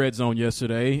the Red Zone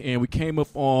yesterday, and we came up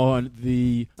on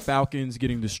the Falcons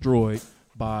getting destroyed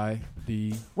by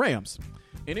the Rams.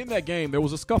 And in that game, there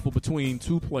was a scuffle between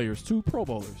 2 players, 2 Pro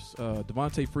Bowlers,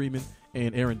 Devontae Freeman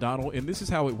and Aaron Donald. And this is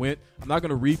how it went. I'm not going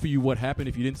to read for you what happened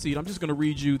if you didn't see it. I'm just going to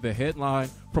read you the headline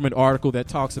from an article that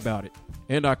talks about it.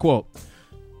 And I quote,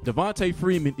 Devontae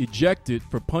Freeman ejected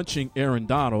for punching Aaron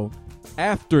Donald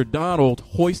after Donald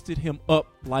hoisted him up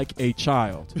like a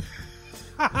child.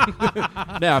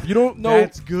 Now, if you don't know,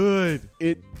 That's good.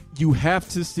 you have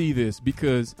to see this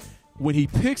because when he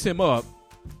picks him up,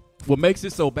 what makes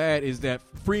it so bad is that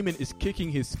Freeman is kicking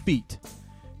his feet.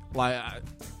 Like,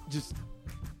 just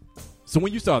So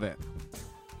when you saw that,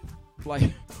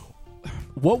 like,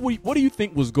 what do you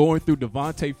think was going through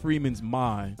Devontae Freeman's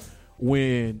mind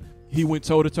when he went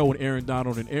toe-to-toe with Aaron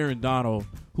Donald, and Aaron Donald,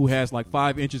 who has like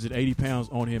 5 inches and 80 pounds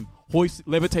on him,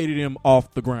 levitated him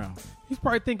off the ground? He's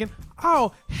probably thinking,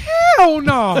 oh, hell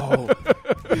no.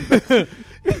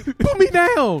 Put me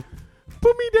down.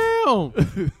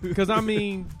 Because, I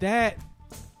mean,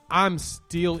 I'm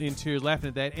still in tears laughing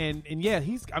at that. And yeah,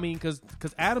 because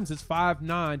Adams is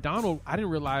 5'9". Donald, I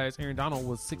didn't realize Aaron Donald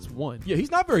was 6'1". Yeah,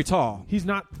 he's not very tall. He's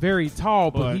not very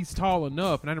tall, but he's tall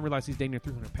enough. And I didn't realize he's dating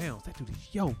 300 pounds. That dude is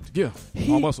yoked. Yeah,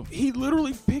 all muscle. He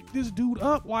literally picked this dude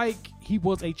up like he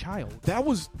was a child.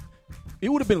 It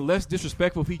would have been less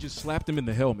disrespectful if he just slapped him in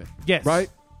the helmet. Yes. Right?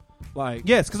 Like,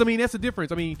 yes, because, I mean, that's the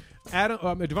difference. I mean,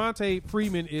 Devontae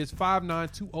Freeman is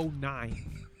 5'9",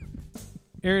 209.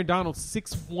 Aaron Donald,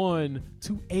 6'1",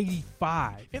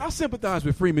 285. And I sympathize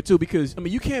with Freeman, too, because, I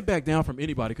mean, you can't back down from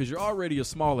anybody because you're already a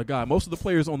smaller guy. Most of the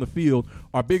players on the field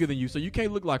are bigger than you, so you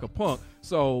can't look like a punk.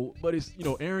 So, but it's,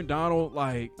 Aaron Donald,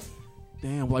 like,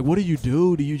 damn, like, what do you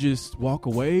do? Do you just walk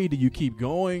away? Do you keep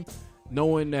going,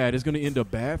 knowing that it's going to end up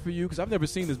bad for you? Because I've never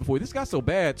seen this before. This got so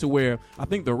bad to where I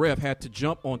think the ref had to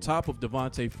jump on top of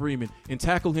Devontae Freeman and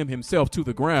tackle him himself to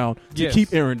the ground to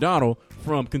keep Aaron Donald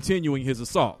from continuing his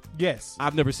assault. Yes.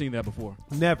 I've never seen that before.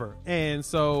 Never. And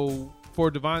so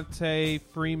for Devontae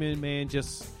Freeman, man,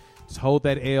 just hold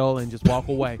that L and just walk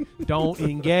away. Don't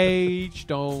engage.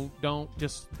 Don't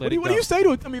just let it go. What do you say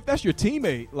to it? I mean, if that's your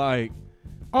teammate, like...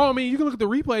 Oh, I mean, you can look at the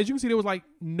replays. You can see there was like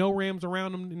no Rams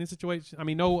around him in this situation. I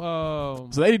mean, no.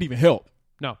 So they didn't even help.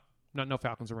 No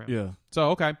Falcons around. Yeah.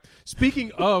 So, okay.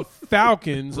 Speaking of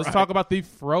Falcons, let's talk about the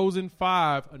Frozen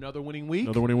Five. Another winning week.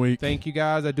 Thank you,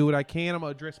 guys. I do what I can. I'm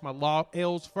going to address my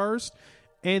L's first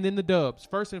and then the dubs.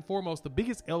 First and foremost, the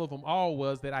biggest L of them all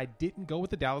was that I didn't go with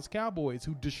the Dallas Cowboys,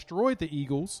 who destroyed the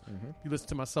Eagles. Mm-hmm. You listen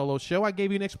to my solo show. I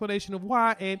gave you an explanation of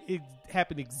why, and it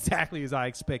happened exactly as I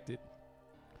expected.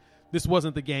 This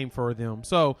wasn't the game for them.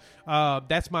 So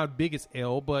that's my biggest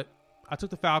L, but I took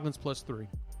the Falcons +3.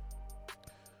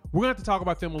 We're going to have to talk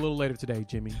about them a little later today,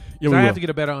 Jimmy. Yeah, I have to get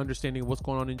a better understanding of what's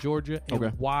going on in Georgia and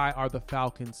okay. why are the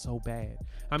Falcons so bad.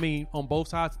 I mean, on both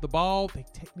sides of the ball, they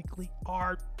technically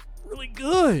are really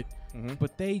good,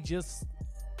 but they just,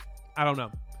 I don't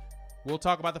know. We'll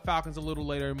talk about the Falcons a little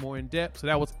later and more in depth. So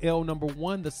that was L number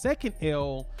 1. The second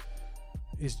L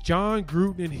is John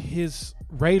Gruden and his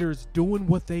Raiders doing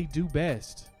what they do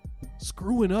best,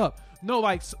 screwing up. No,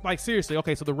 like seriously.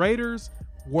 Okay, so the Raiders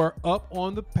were up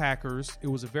on the Packers. It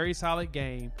was a very solid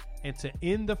game. And to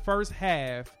end the first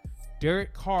half,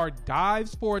 Derek Carr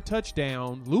dives for a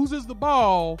touchdown, loses the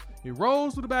ball. It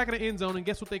rolls to the back of the end zone, and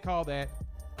guess what they call that?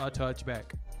 A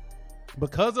touchback.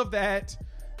 Because of that,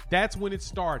 that's when it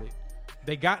started.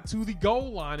 They got to the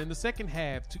goal line in the second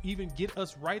half to even get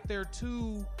us right there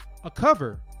to a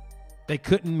cover. They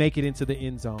couldn't make it into the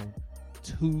end zone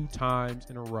 2 times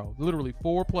in a row. Literally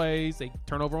 4 plays. They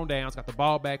turnover on downs, got the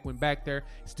ball back, went back there,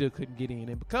 still couldn't get in.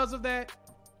 And because of that,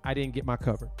 I didn't get my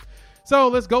cover. So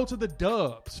let's go to the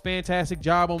dubs. Fantastic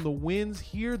job on the wins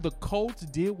here. The Colts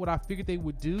did what I figured they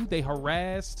would do. They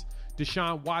harassed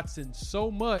Deshaun Watson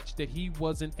so much that he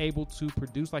wasn't able to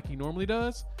produce like he normally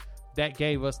does. That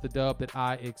gave us the dub that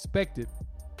I expected.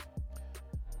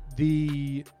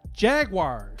 The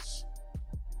Jaguars,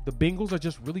 the Bengals are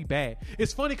just really bad.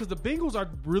 It's funny because the Bengals are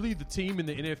really the team in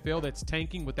the NFL that's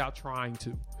tanking without trying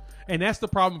to. And that's the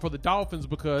problem for the Dolphins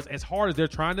because as hard as they're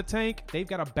trying to tank, they've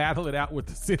got to battle it out with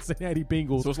the Cincinnati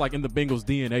Bengals. So it's like in the Bengals'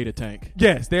 DNA to tank.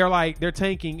 Yes, they're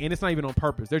tanking, and it's not even on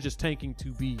purpose. They're just tanking to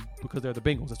be because they're the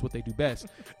Bengals. That's what they do best.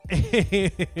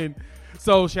 And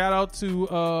so shout out to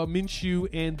Minshew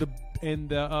and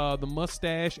the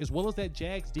mustache, as well as that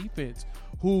Jags defense,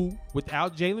 who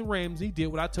without Jalen Ramsey did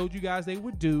what I told you guys they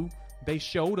would do. They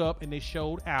showed up and they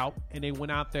showed out, and they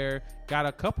went out there,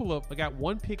 got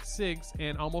one pick six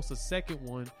and almost a second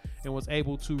one, and was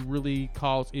able to really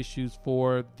cause issues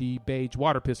for the Beige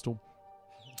Water Pistol.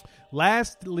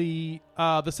 Lastly,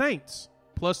 the Saints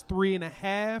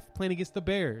 +3.5 playing against the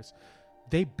Bears.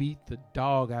 They beat the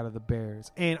dog out of the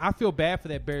Bears, and I feel bad for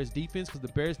that Bears defense because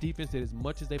the Bears defense did as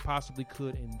much as they possibly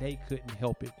could, and they couldn't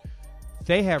help it.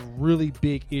 They have really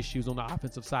big issues on the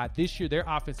offensive side this year. Their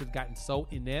offense has gotten so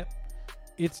inept.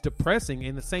 it's depressing,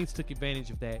 and the Saints took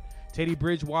advantage of that. Teddy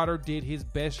Bridgewater did his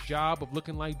best job of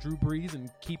looking like Drew Brees and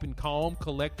keeping calm,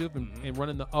 collective, and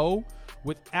running the O.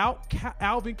 Without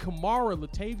Alvin Kamara,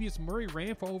 Latavius Murray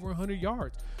ran for over 100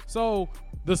 yards. So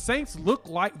the Saints look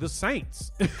like the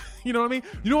Saints. You know what I mean?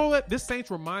 You know what? This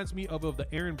Saints reminds me of the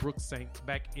Aaron Brooks Saints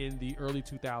back in the early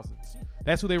 2000s.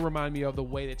 That's who they remind me of, the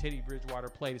way that Teddy Bridgewater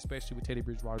played, especially with Teddy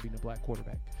Bridgewater being a black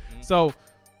quarterback. So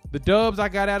the dubs I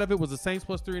got out of it was the Saints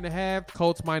plus 3.5,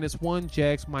 Colts -1,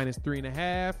 Jags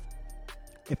 -3.5.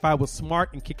 If I was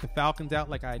smart and kicked the Falcons out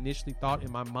like I initially thought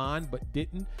in my mind but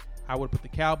didn't, I would put the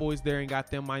Cowboys there and got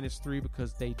them -3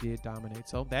 because they did dominate.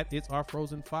 So that is our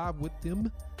Frozen 5 with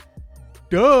them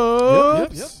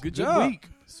dubs. Yep. Good job. week.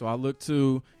 So I look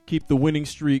to keep the winning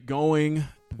streak going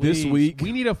this week.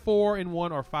 We need a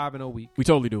 4-1 or 5-0 week. We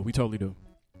totally do.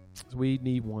 We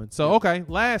need one. So, okay,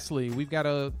 lastly, we've got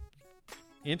a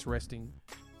interesting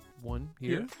one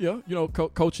here. Yeah. You know,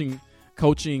 coaching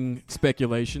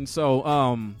speculation. So,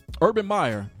 Urban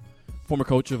Meyer, former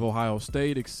coach of Ohio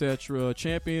State, etc.,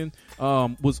 champion,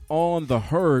 was on the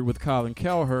Herd with Colin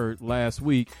Cowherd last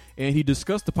week, and he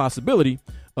discussed the possibility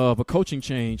of a coaching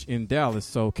change in Dallas.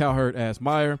 So Cowherd asked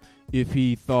Meyer if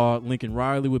he thought Lincoln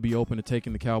Riley would be open to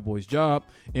taking the Cowboys' job.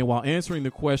 And while answering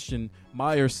the question,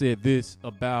 Meyer said this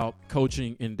about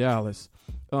coaching in Dallas.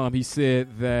 He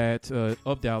said that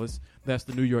of Dallas, that's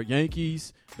the New York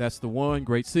Yankees. That's the one.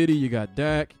 Great city. You got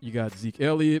Dak. You got Zeke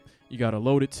Elliott. You got a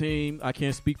loaded team. I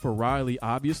can't speak for Riley,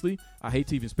 obviously. I hate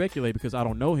to even speculate because I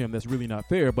don't know him. That's really not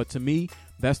fair. But to me,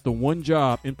 that's the one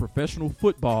job in professional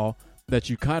football that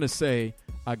you kind of say,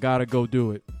 I got to go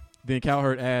do it. Then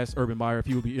Cowherd asked Urban Meyer if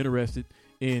he would be interested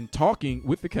in talking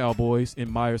with the Cowboys,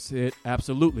 and Meyer said,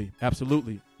 absolutely.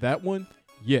 That one,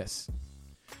 yes.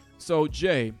 So,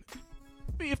 Jay,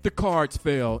 if the cards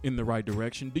fell in the right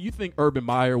direction, do you think Urban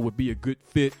Meyer would be a good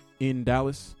fit in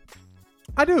Dallas?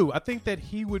 I do. I think that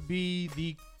he would be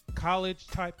the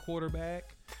college-type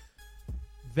quarterback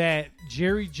that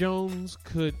Jerry Jones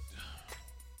could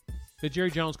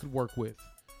work with.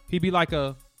 He'd be like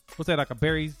a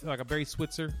Barry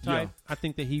Switzer type. Yeah. I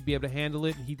think that he'd be able to handle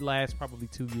it, and he'd last probably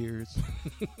 2 years,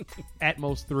 at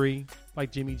most 3,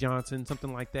 like Jimmy Johnson,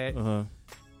 something like that.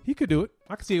 He could do it.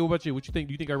 I can see it. What about you? What you think?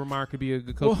 Do you think Urban Meyer could be a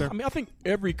good coach there? I mean, I think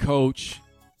every coach,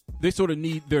 they sort of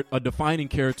need a defining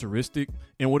characteristic,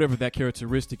 and whatever that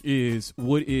characteristic is,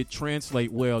 would it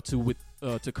translate well to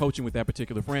coaching with that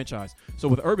particular franchise? So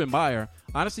with Urban Meyer,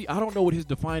 honestly, I don't know what his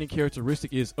defining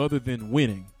characteristic is other than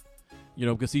winning. You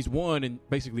know, because he's won in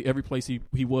basically every place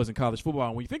he was in college football.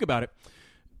 And when you think about it,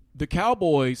 the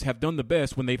Cowboys have done the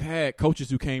best when they've had coaches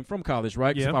who came from college,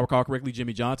 right? Yep. If I recall correctly,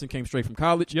 Jimmy Johnson came straight from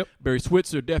college. Yep. Barry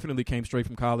Switzer definitely came straight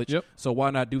from college. Yep. So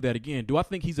why not do that again? Do I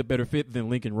think he's a better fit than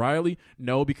Lincoln Riley?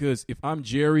 No, because if I'm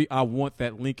Jerry, I want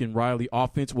that Lincoln Riley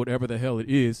offense, whatever the hell it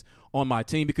is, on my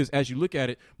team. Because as you look at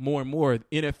it, more and more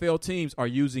NFL teams are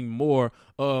using more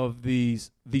of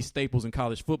these staples in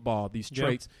college football, these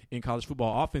traits in college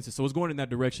football offenses. So it's going in that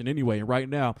direction anyway. And right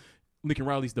now, Lincoln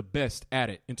Riley's the best at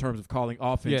it in terms of calling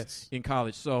offense in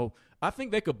college. So I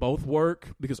think they could both work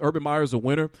because Urban Meyer's a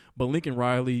winner, but Lincoln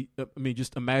Riley,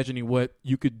 just imagining what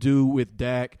you could do with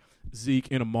Dak, Zeke,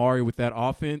 and Amari with that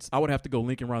offense, I would have to go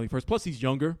Lincoln Riley first. Plus, he's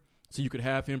younger, so you could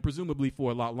have him presumably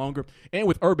for a lot longer. And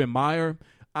with Urban Meyer,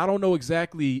 I don't know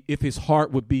exactly if his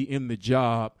heart would be in the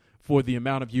job for the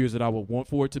amount of years that I would want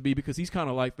for it to be, because he's kind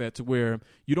of like that, to where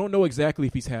you don't know exactly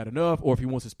if he's had enough or if he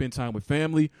wants to spend time with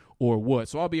family or what.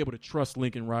 So I'll be able to trust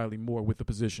Lincoln Riley more with the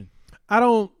position. I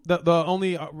don't. My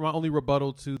only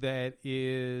rebuttal to that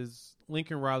is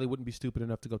Lincoln Riley wouldn't be stupid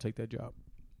enough to go take that job.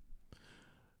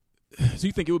 So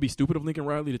you think it would be stupid of Lincoln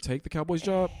Riley to take the Cowboys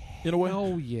job in a way?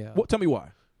 Oh, yeah. Well, tell me why.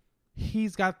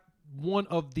 He's got one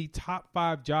of the top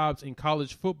 5 jobs in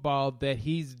college football that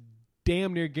he's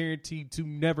damn near guaranteed to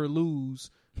never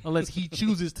lose unless he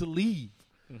chooses to leave.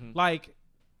 Mm-hmm. Like,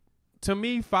 to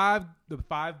me, the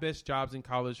 5 best jobs in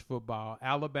college football: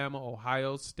 Alabama,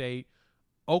 Ohio State,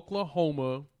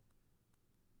 Oklahoma,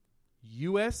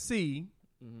 USC,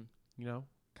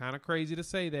 kind of crazy to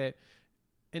say that,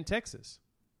 and Texas.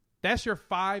 That's your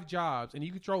 5 jobs, and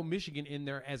you can throw Michigan in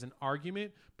there as an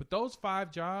argument, but those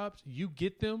 5 jobs, you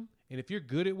get them, and if you're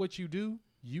good at what you do,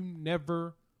 you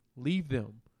never leave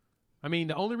them. I mean,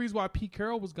 the only reason why Pete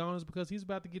Carroll was gone is because he's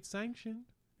about to get sanctioned,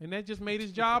 and that just made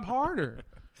his job harder.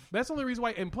 That's the only reason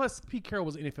why. And plus, Pete Carroll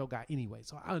was an NFL guy anyway,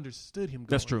 so I understood him going.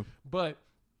 That's true. But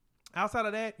outside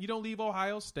of that, you don't leave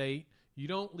Ohio State. You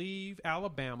don't leave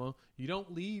Alabama. You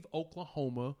don't leave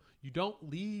Oklahoma. You don't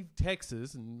leave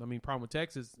Texas. And, problem with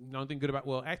Texas, nothing good about –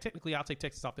 well, technically, I'll take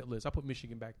Texas off that list. I'll put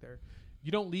Michigan back there.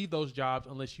 You don't leave those jobs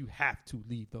unless you have to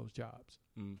leave those jobs.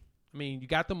 I mean, you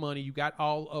got the money, you got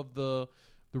all of the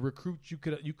recruits you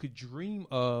could dream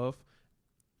of.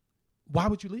 Why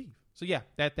would you leave? So yeah,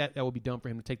 that would be dumb for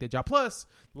him to take that job. Plus,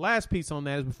 the last piece on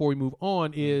that is before we move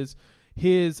on is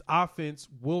his offense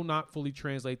will not fully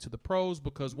translate to the pros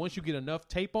because once you get enough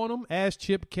tape on him, as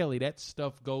Chip Kelly, that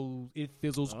stuff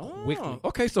fizzles quickly.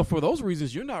 Okay, so for those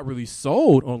reasons, you're not really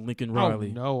sold on Lincoln Riley.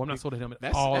 Oh, no, I'm not sold on him at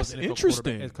That's all as an NFL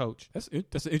interesting as coach. That's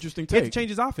an interesting He had take. to change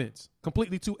his offense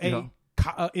completely to a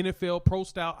NFL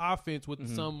pro-style offense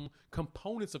with some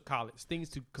components of college, things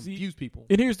to confuse people.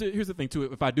 And here's the thing, too.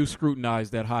 If I do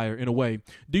scrutinize that hire in a way,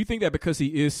 do you think that because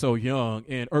he is so young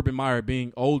and Urban Meyer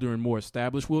being older and more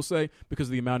established, we'll say, because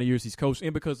of the amount of years he's coached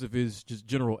and because of his just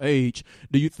general age,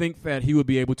 do you think that he would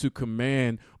be able to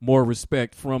command more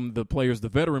respect from the players, the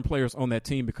veteran players on that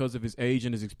team because of his age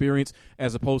and his experience,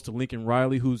 as opposed to Lincoln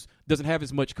Riley, who doesn't have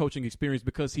as much coaching experience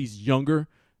because he's younger?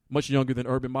 Much younger than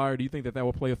Urban Meyer. Do you think that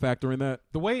will play a factor in that?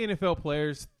 The way NFL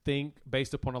players think,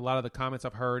 based upon a lot of the comments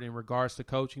I've heard in regards to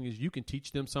coaching, is you can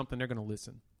teach them something, they're going to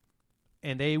listen.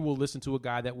 And they will listen to a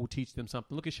guy that will teach them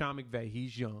something. Look at Sean McVay.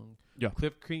 He's young. Yeah.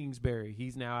 Cliff Kingsbury.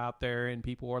 He's now out there, and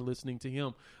people are listening to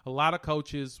him. A lot of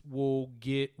coaches a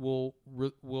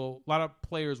lot of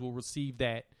players will receive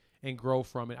that and grow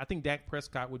from it. I think Dak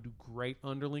Prescott would do great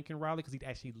under Lincoln Riley because he'd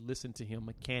actually listen to him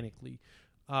mechanically.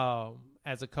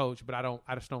 As a coach, but I don't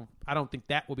think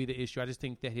that will be the issue. I just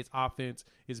think that his offense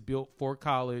is built for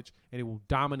college and it will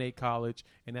dominate college,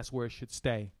 and that's where it should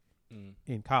stay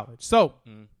in college. So,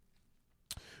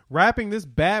 wrapping this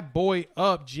bad boy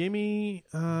up, Jimmy,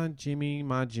 my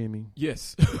Jimmy.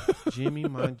 Yes. Jimmy,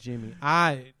 my Jimmy.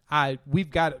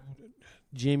 We've got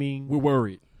Jimmy. We're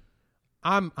worried.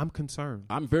 I'm concerned.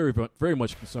 I'm very, very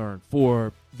much concerned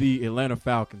for the Atlanta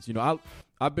Falcons. You know,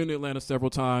 I've been to Atlanta several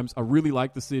times. I really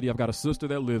like the city. I've got a sister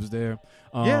that lives there.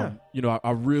 You know,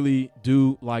 I really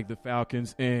do like the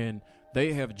Falcons, and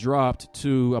they have dropped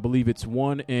to, I believe it's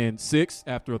 1-6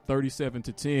 after a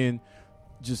 37-10,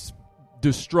 just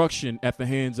destruction at the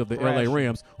hands of the LA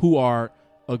Rams, who are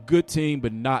a good team,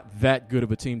 but not that good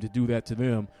of a team to do that to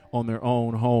them on their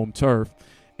own home turf.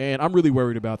 And I'm really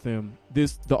worried about them.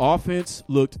 The offense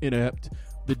looked inept.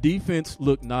 The defense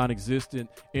looked non-existent,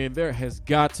 and there has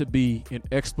got to be an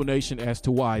explanation as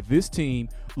to why this team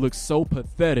looks so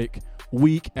pathetic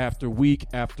week after week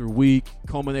after week,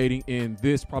 culminating in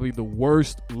this probably the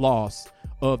worst loss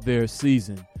of their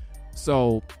season.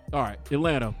 So, all right,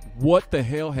 Atlanta, what the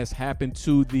hell has happened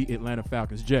to the Atlanta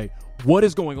Falcons? Jay, what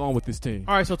is going on with this team?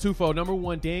 All right, so twofold. Number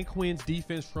one, Dan Quinn's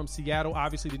defense from Seattle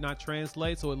obviously did not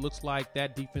translate, so it looks like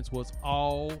that defense was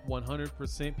all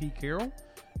 100% Pete Carroll.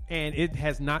 And it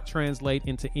has not translated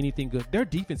into anything good. Their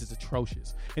defense is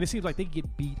atrocious. And it seems like they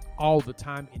get beat all the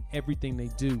time in everything they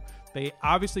do. They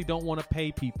obviously don't want to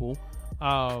pay people.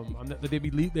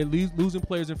 They're losing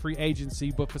players in free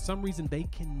agency, but for some reason they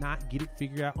cannot get it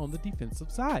figured out on the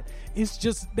defensive side. It's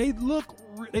just they look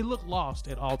lost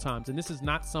at all times, and this is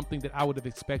not something that I would have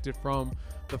expected from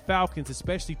the Falcons,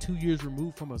 especially 2 years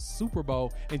removed from a Super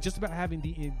Bowl and just about having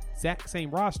the exact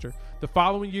same roster. The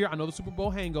following year, I know the Super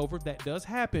Bowl hangover, that does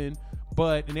happen,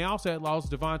 and they also had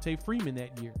lost Devontae Freeman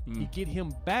that year. You get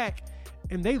him back,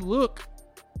 and they look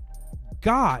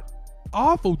god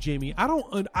awful, Jimmy. I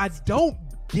don't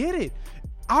get it.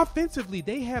 Offensively,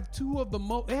 they have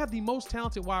the most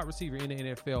talented wide receiver in the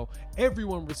NFL.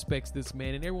 Everyone respects this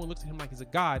man, and everyone looks at him like he's a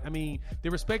god. I mean, they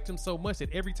respect him so much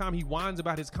that every time he whines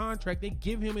about his contract, they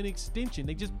give him an extension.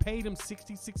 They just paid him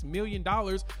 $66 million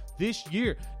this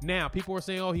year. Now, people are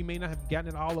saying, he may not have gotten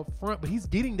it all up front, but he's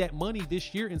getting that money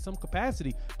this year in some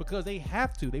capacity because they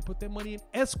have to. They put that money in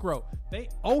escrow. They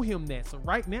owe him that. So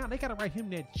right now, they got to write him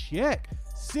that check.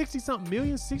 60-something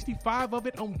million, 65 of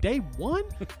it on day one?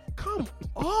 Come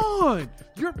on.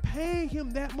 You're paying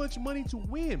him that much money to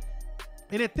win.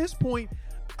 And at this point,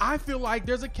 I feel like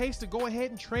there's a case to go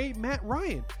ahead and trade Matt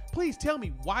Ryan. Please tell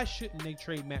me, why shouldn't they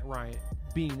trade Matt Ryan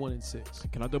being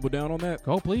 1-6? Can I double down on that?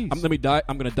 Go, please. I'm going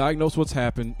to diagnose what's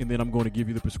happened, and then I'm going to give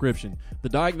you the prescription. The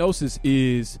diagnosis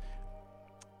is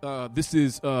this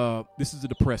is a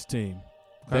depressed team.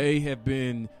 Okay. They have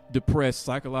been depressed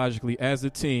psychologically as a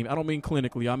team. I don't mean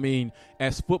clinically. I mean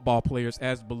as football players,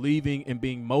 as believing and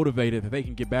being motivated that they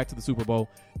can get back to the Super Bowl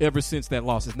ever since that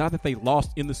loss. It's not that they lost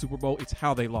in the Super Bowl. It's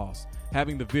how they lost.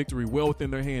 Having the victory well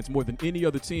within their hands more than any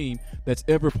other team that's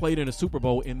ever played in a Super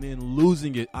Bowl, and then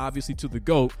losing it, obviously, to the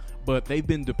GOAT. But they've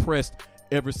been depressed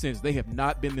ever since. They have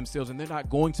not been themselves, and they're not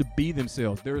going to be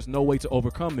themselves. There is no way to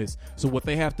overcome this. So what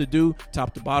they have to do,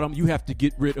 top to bottom, you have to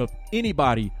get rid of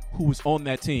anybody who is on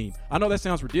that team. I know that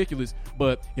sounds ridiculous,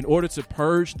 but in order to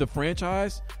purge the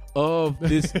franchise of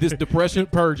this depression,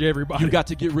 Purge everybody. you got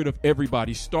to get rid of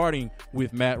everybody, starting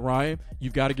with Matt Ryan.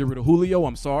 You've got to get rid of Julio.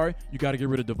 I'm sorry. You got to get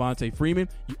rid of Devontae Freeman.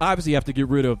 You obviously have to get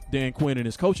rid of Dan Quinn and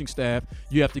his coaching staff.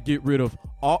 You have to get rid of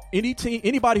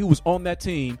anybody who was on that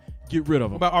team. Get rid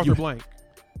of them. What about Arthur Blank?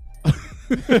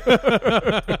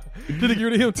 Did he get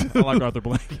rid of him too? I like Arthur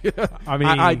Blank. I mean,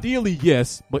 ideally,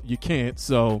 yes, but you can't.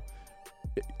 So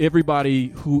everybody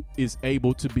who is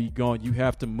able to be gone, you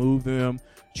have to move them,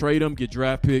 trade them, get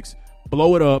draft picks,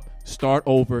 blow it up, start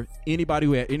over. Anybody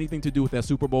who had anything to do with that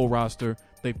Super Bowl roster,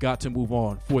 they've got to move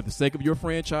on for the sake of your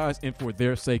franchise and for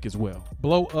their sake as well.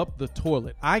 blow up the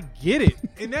toilet. I get it.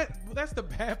 And that's the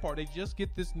bad part. They just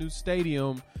get this new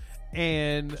stadium.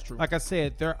 And like I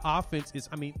said, their offense is,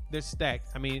 they're stacked.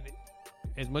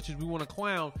 As much as we want to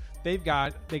clown, they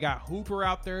got Hooper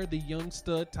out there, the young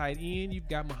stud tight end. You've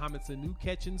got Mohamed Sanu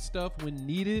catching stuff when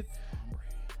needed.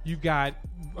 You've got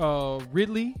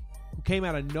Ridley, who came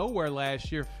out of nowhere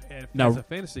last year as a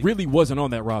fantasy. Ridley wasn't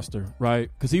on that roster,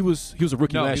 right? Because he was a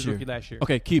rookie last year. Rookie last year.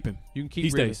 Okay, keep him. You can keep He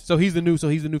Ridley. stays. So he's the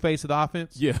new face of the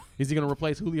offense? Yeah. Is he going to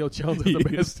replace Julio Jones as the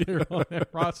best player on that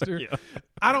roster? Yeah.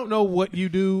 I don't know what you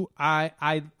do.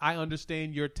 I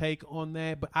understand your take on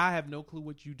that, but I have no clue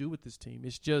what you do with this team.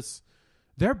 It's just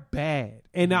they're bad,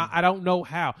 and I don't know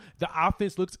how. The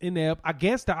offense looks inept. I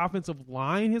guess the offensive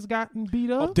line has gotten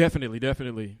beat up. Oh, definitely.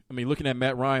 Looking at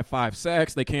Matt Ryan, 5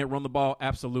 sacks. They can't run the ball.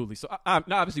 Absolutely. So,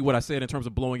 obviously, what I said in terms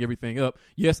of blowing everything up,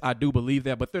 yes, I do believe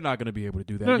that, but they're not going to be able to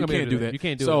do that. You can't do that. You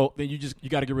can't do so then you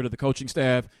got to get rid of the coaching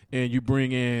staff, and you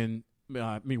bring in.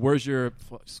 Where's your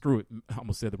screw it? I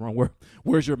almost said the wrong word.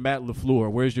 Where's your Matt LaFleur?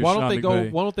 Where's your Sean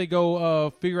McVay? Why don't they go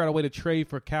figure out a way to trade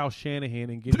for Kyle Shanahan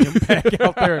and get him back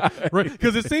out there?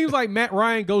 Because it seems like Matt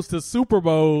Ryan goes to Super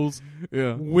Bowls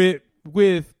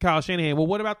with Kyle Shanahan. Well,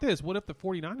 what about this? What if the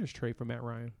 49ers trade for Matt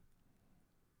Ryan?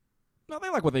 No, they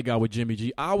like what they got with Jimmy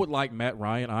G. I would like Matt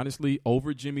Ryan, honestly,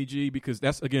 over Jimmy G because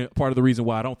that's, again, part of the reason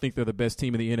why I don't think they're the best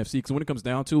team in the NFC. Because when it comes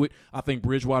down to it, I think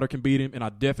Bridgewater can beat him, and I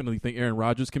definitely think Aaron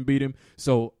Rodgers can beat him.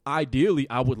 So, ideally,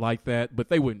 I would like that, but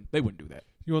they wouldn't do that.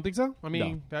 You don't think so?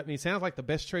 No. It sounds like the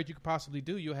best trade you could possibly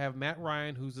do. You'll have Matt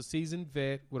Ryan, who's a seasoned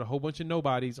vet with a whole bunch of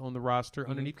nobodies on the roster,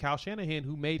 underneath Kyle Shanahan,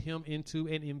 who made him into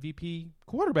an MVP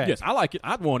quarterback. Yes, I like it.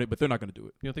 I'd want it, but they're not going to do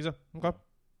it. You don't think so? Okay.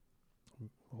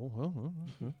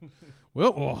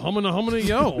 Well, humming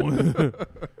yo.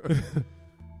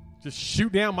 Just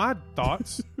shoot down my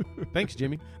thoughts. Thanks,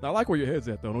 Jimmy. Now, I like where your head's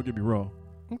at, though. Don't get me wrong.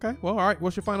 Okay. Well, all right.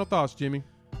 What's your final thoughts, Jimmy?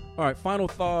 All right, final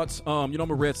thoughts. I'm a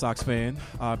Red Sox fan,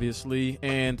 obviously,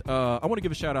 and I want to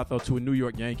give a shout out though to a New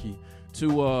York Yankee,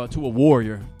 to a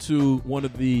Warrior, to one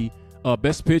of the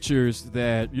best pitchers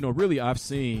that really I've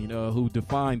seen, who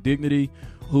defined dignity,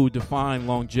 who defined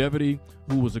longevity,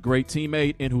 who was a great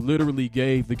teammate, and who literally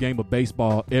gave the game of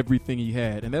baseball everything he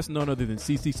had, and that's none other than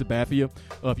CC Sabathia.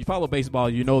 If you follow baseball,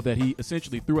 you know that he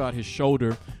essentially threw out his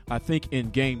shoulder, I think in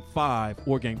Game 5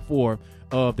 or Game 4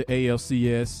 of the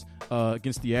ALCS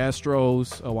against the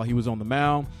Astros while he was on the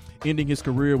mound, ending his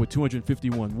career with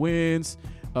 251 wins,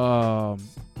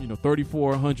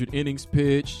 3,400 innings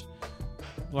pitched,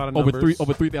 a lot of numbers.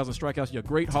 over 3,000 strikeouts. Yeah,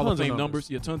 great Hall of Fame numbers.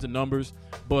 Yeah, tons of numbers.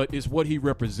 But it's what he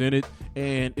represented.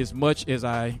 And as much as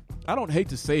I don't hate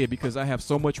to say it because I have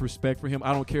so much respect for him.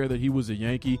 I don't care that he was a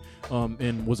Yankee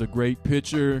and was a great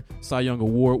pitcher, Cy Young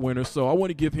Award winner. So I want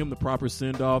to give him the proper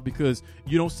send-off because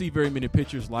you don't see very many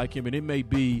pitchers like him. And it may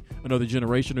be another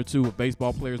generation or two of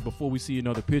baseball players before we see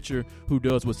another pitcher who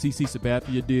does what CC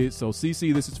Sabathia did. So,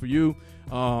 CC, this is for you.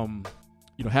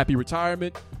 Happy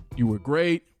retirement. You were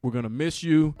great. We're going to miss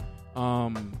you.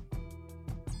 And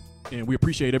we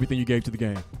appreciate everything you gave to the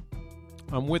game.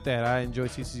 I'm with that. I enjoy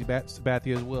CC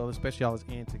Sabathia as well, especially all his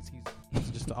antics. He's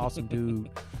just an awesome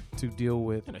dude to deal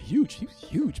with. And he's a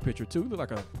huge pitcher, too. He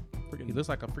looks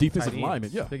like a defensive lineman.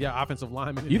 Yeah. Yeah, offensive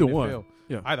lineman. Either one.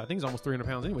 Yeah. I think he's almost 300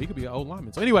 pounds anyway. He could be an old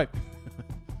lineman. So anyway,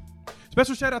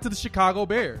 special shout out to the Chicago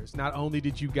Bears. Not only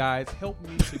did you guys help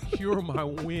me secure my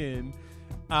win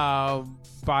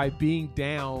by being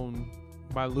down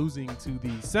by losing to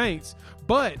the Saints,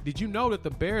 but did you know that the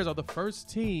Bears are the first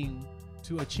team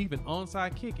to achieve an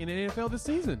onside kick in the NFL this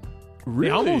season? Really?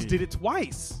 They almost did it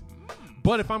twice.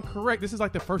 But if I'm correct, this is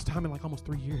like the first time in like almost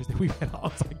 3 years that we've had an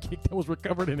onside kick that was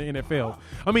recovered in the NFL.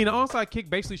 I mean, the onside kick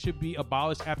basically should be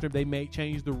abolished after they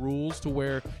change the rules to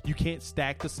where you can't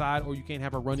stack the side or you can't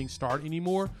have a running start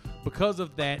anymore. Because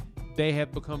of that, they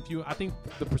have become few. I think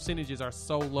the percentages are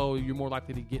so low, you're more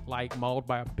likely to get like mauled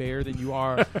by a bear than you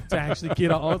are to actually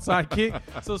get an onside kick.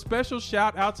 So special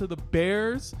shout out to the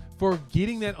Bears for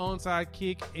getting that onside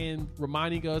kick and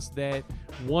reminding us that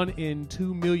 1 in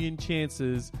 2 million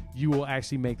chances you will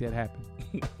actually make that happen.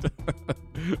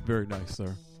 Very nice,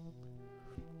 sir.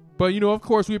 But, of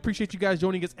course, we appreciate you guys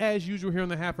joining us as usual here on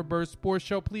the Half a Bird Sports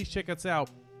Show. Please check us out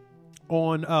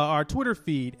on our Twitter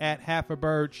feed at Half a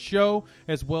Bird Show,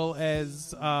 as well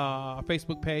as our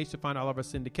Facebook page to find all of our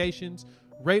syndications.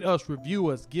 Rate us, review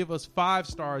us, give us 5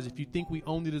 stars. If you think we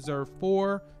only deserve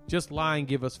 4, just lie and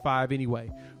give us 5 anyway.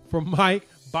 From Mike,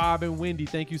 Bob, and Wendy,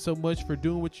 thank you so much for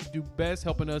doing what you do best,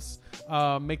 helping us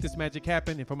make this magic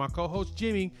happen. And for my co-host,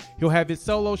 Jimmy, he'll have his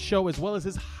solo show as well as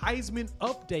his Heisman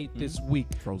update this week.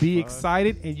 Be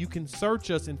excited, and you can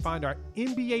search us and find our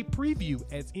NBA preview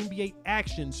as NBA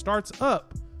action starts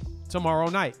up tomorrow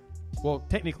night. Well,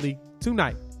 technically,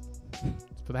 tonight.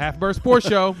 For the Half Bird Sports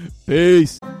Show.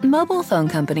 Peace. Mobile phone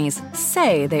companies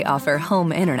say they offer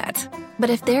home internet. But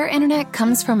if their internet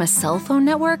comes from a cell phone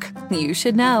network, you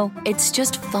should know. It's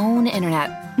just phone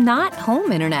internet, not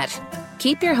home internet.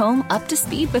 Keep your home up to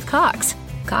speed with Cox.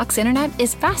 Cox internet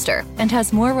is faster and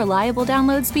has more reliable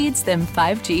download speeds than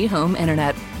 5G home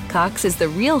internet. Cox is the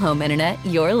real home internet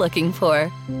you're looking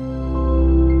for.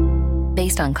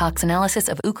 Based on Cox analysis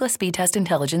of Ookla speed test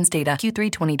intelligence data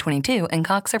Q3 2022 and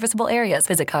Cox serviceable areas,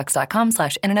 visit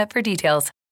cox.com/internet for details.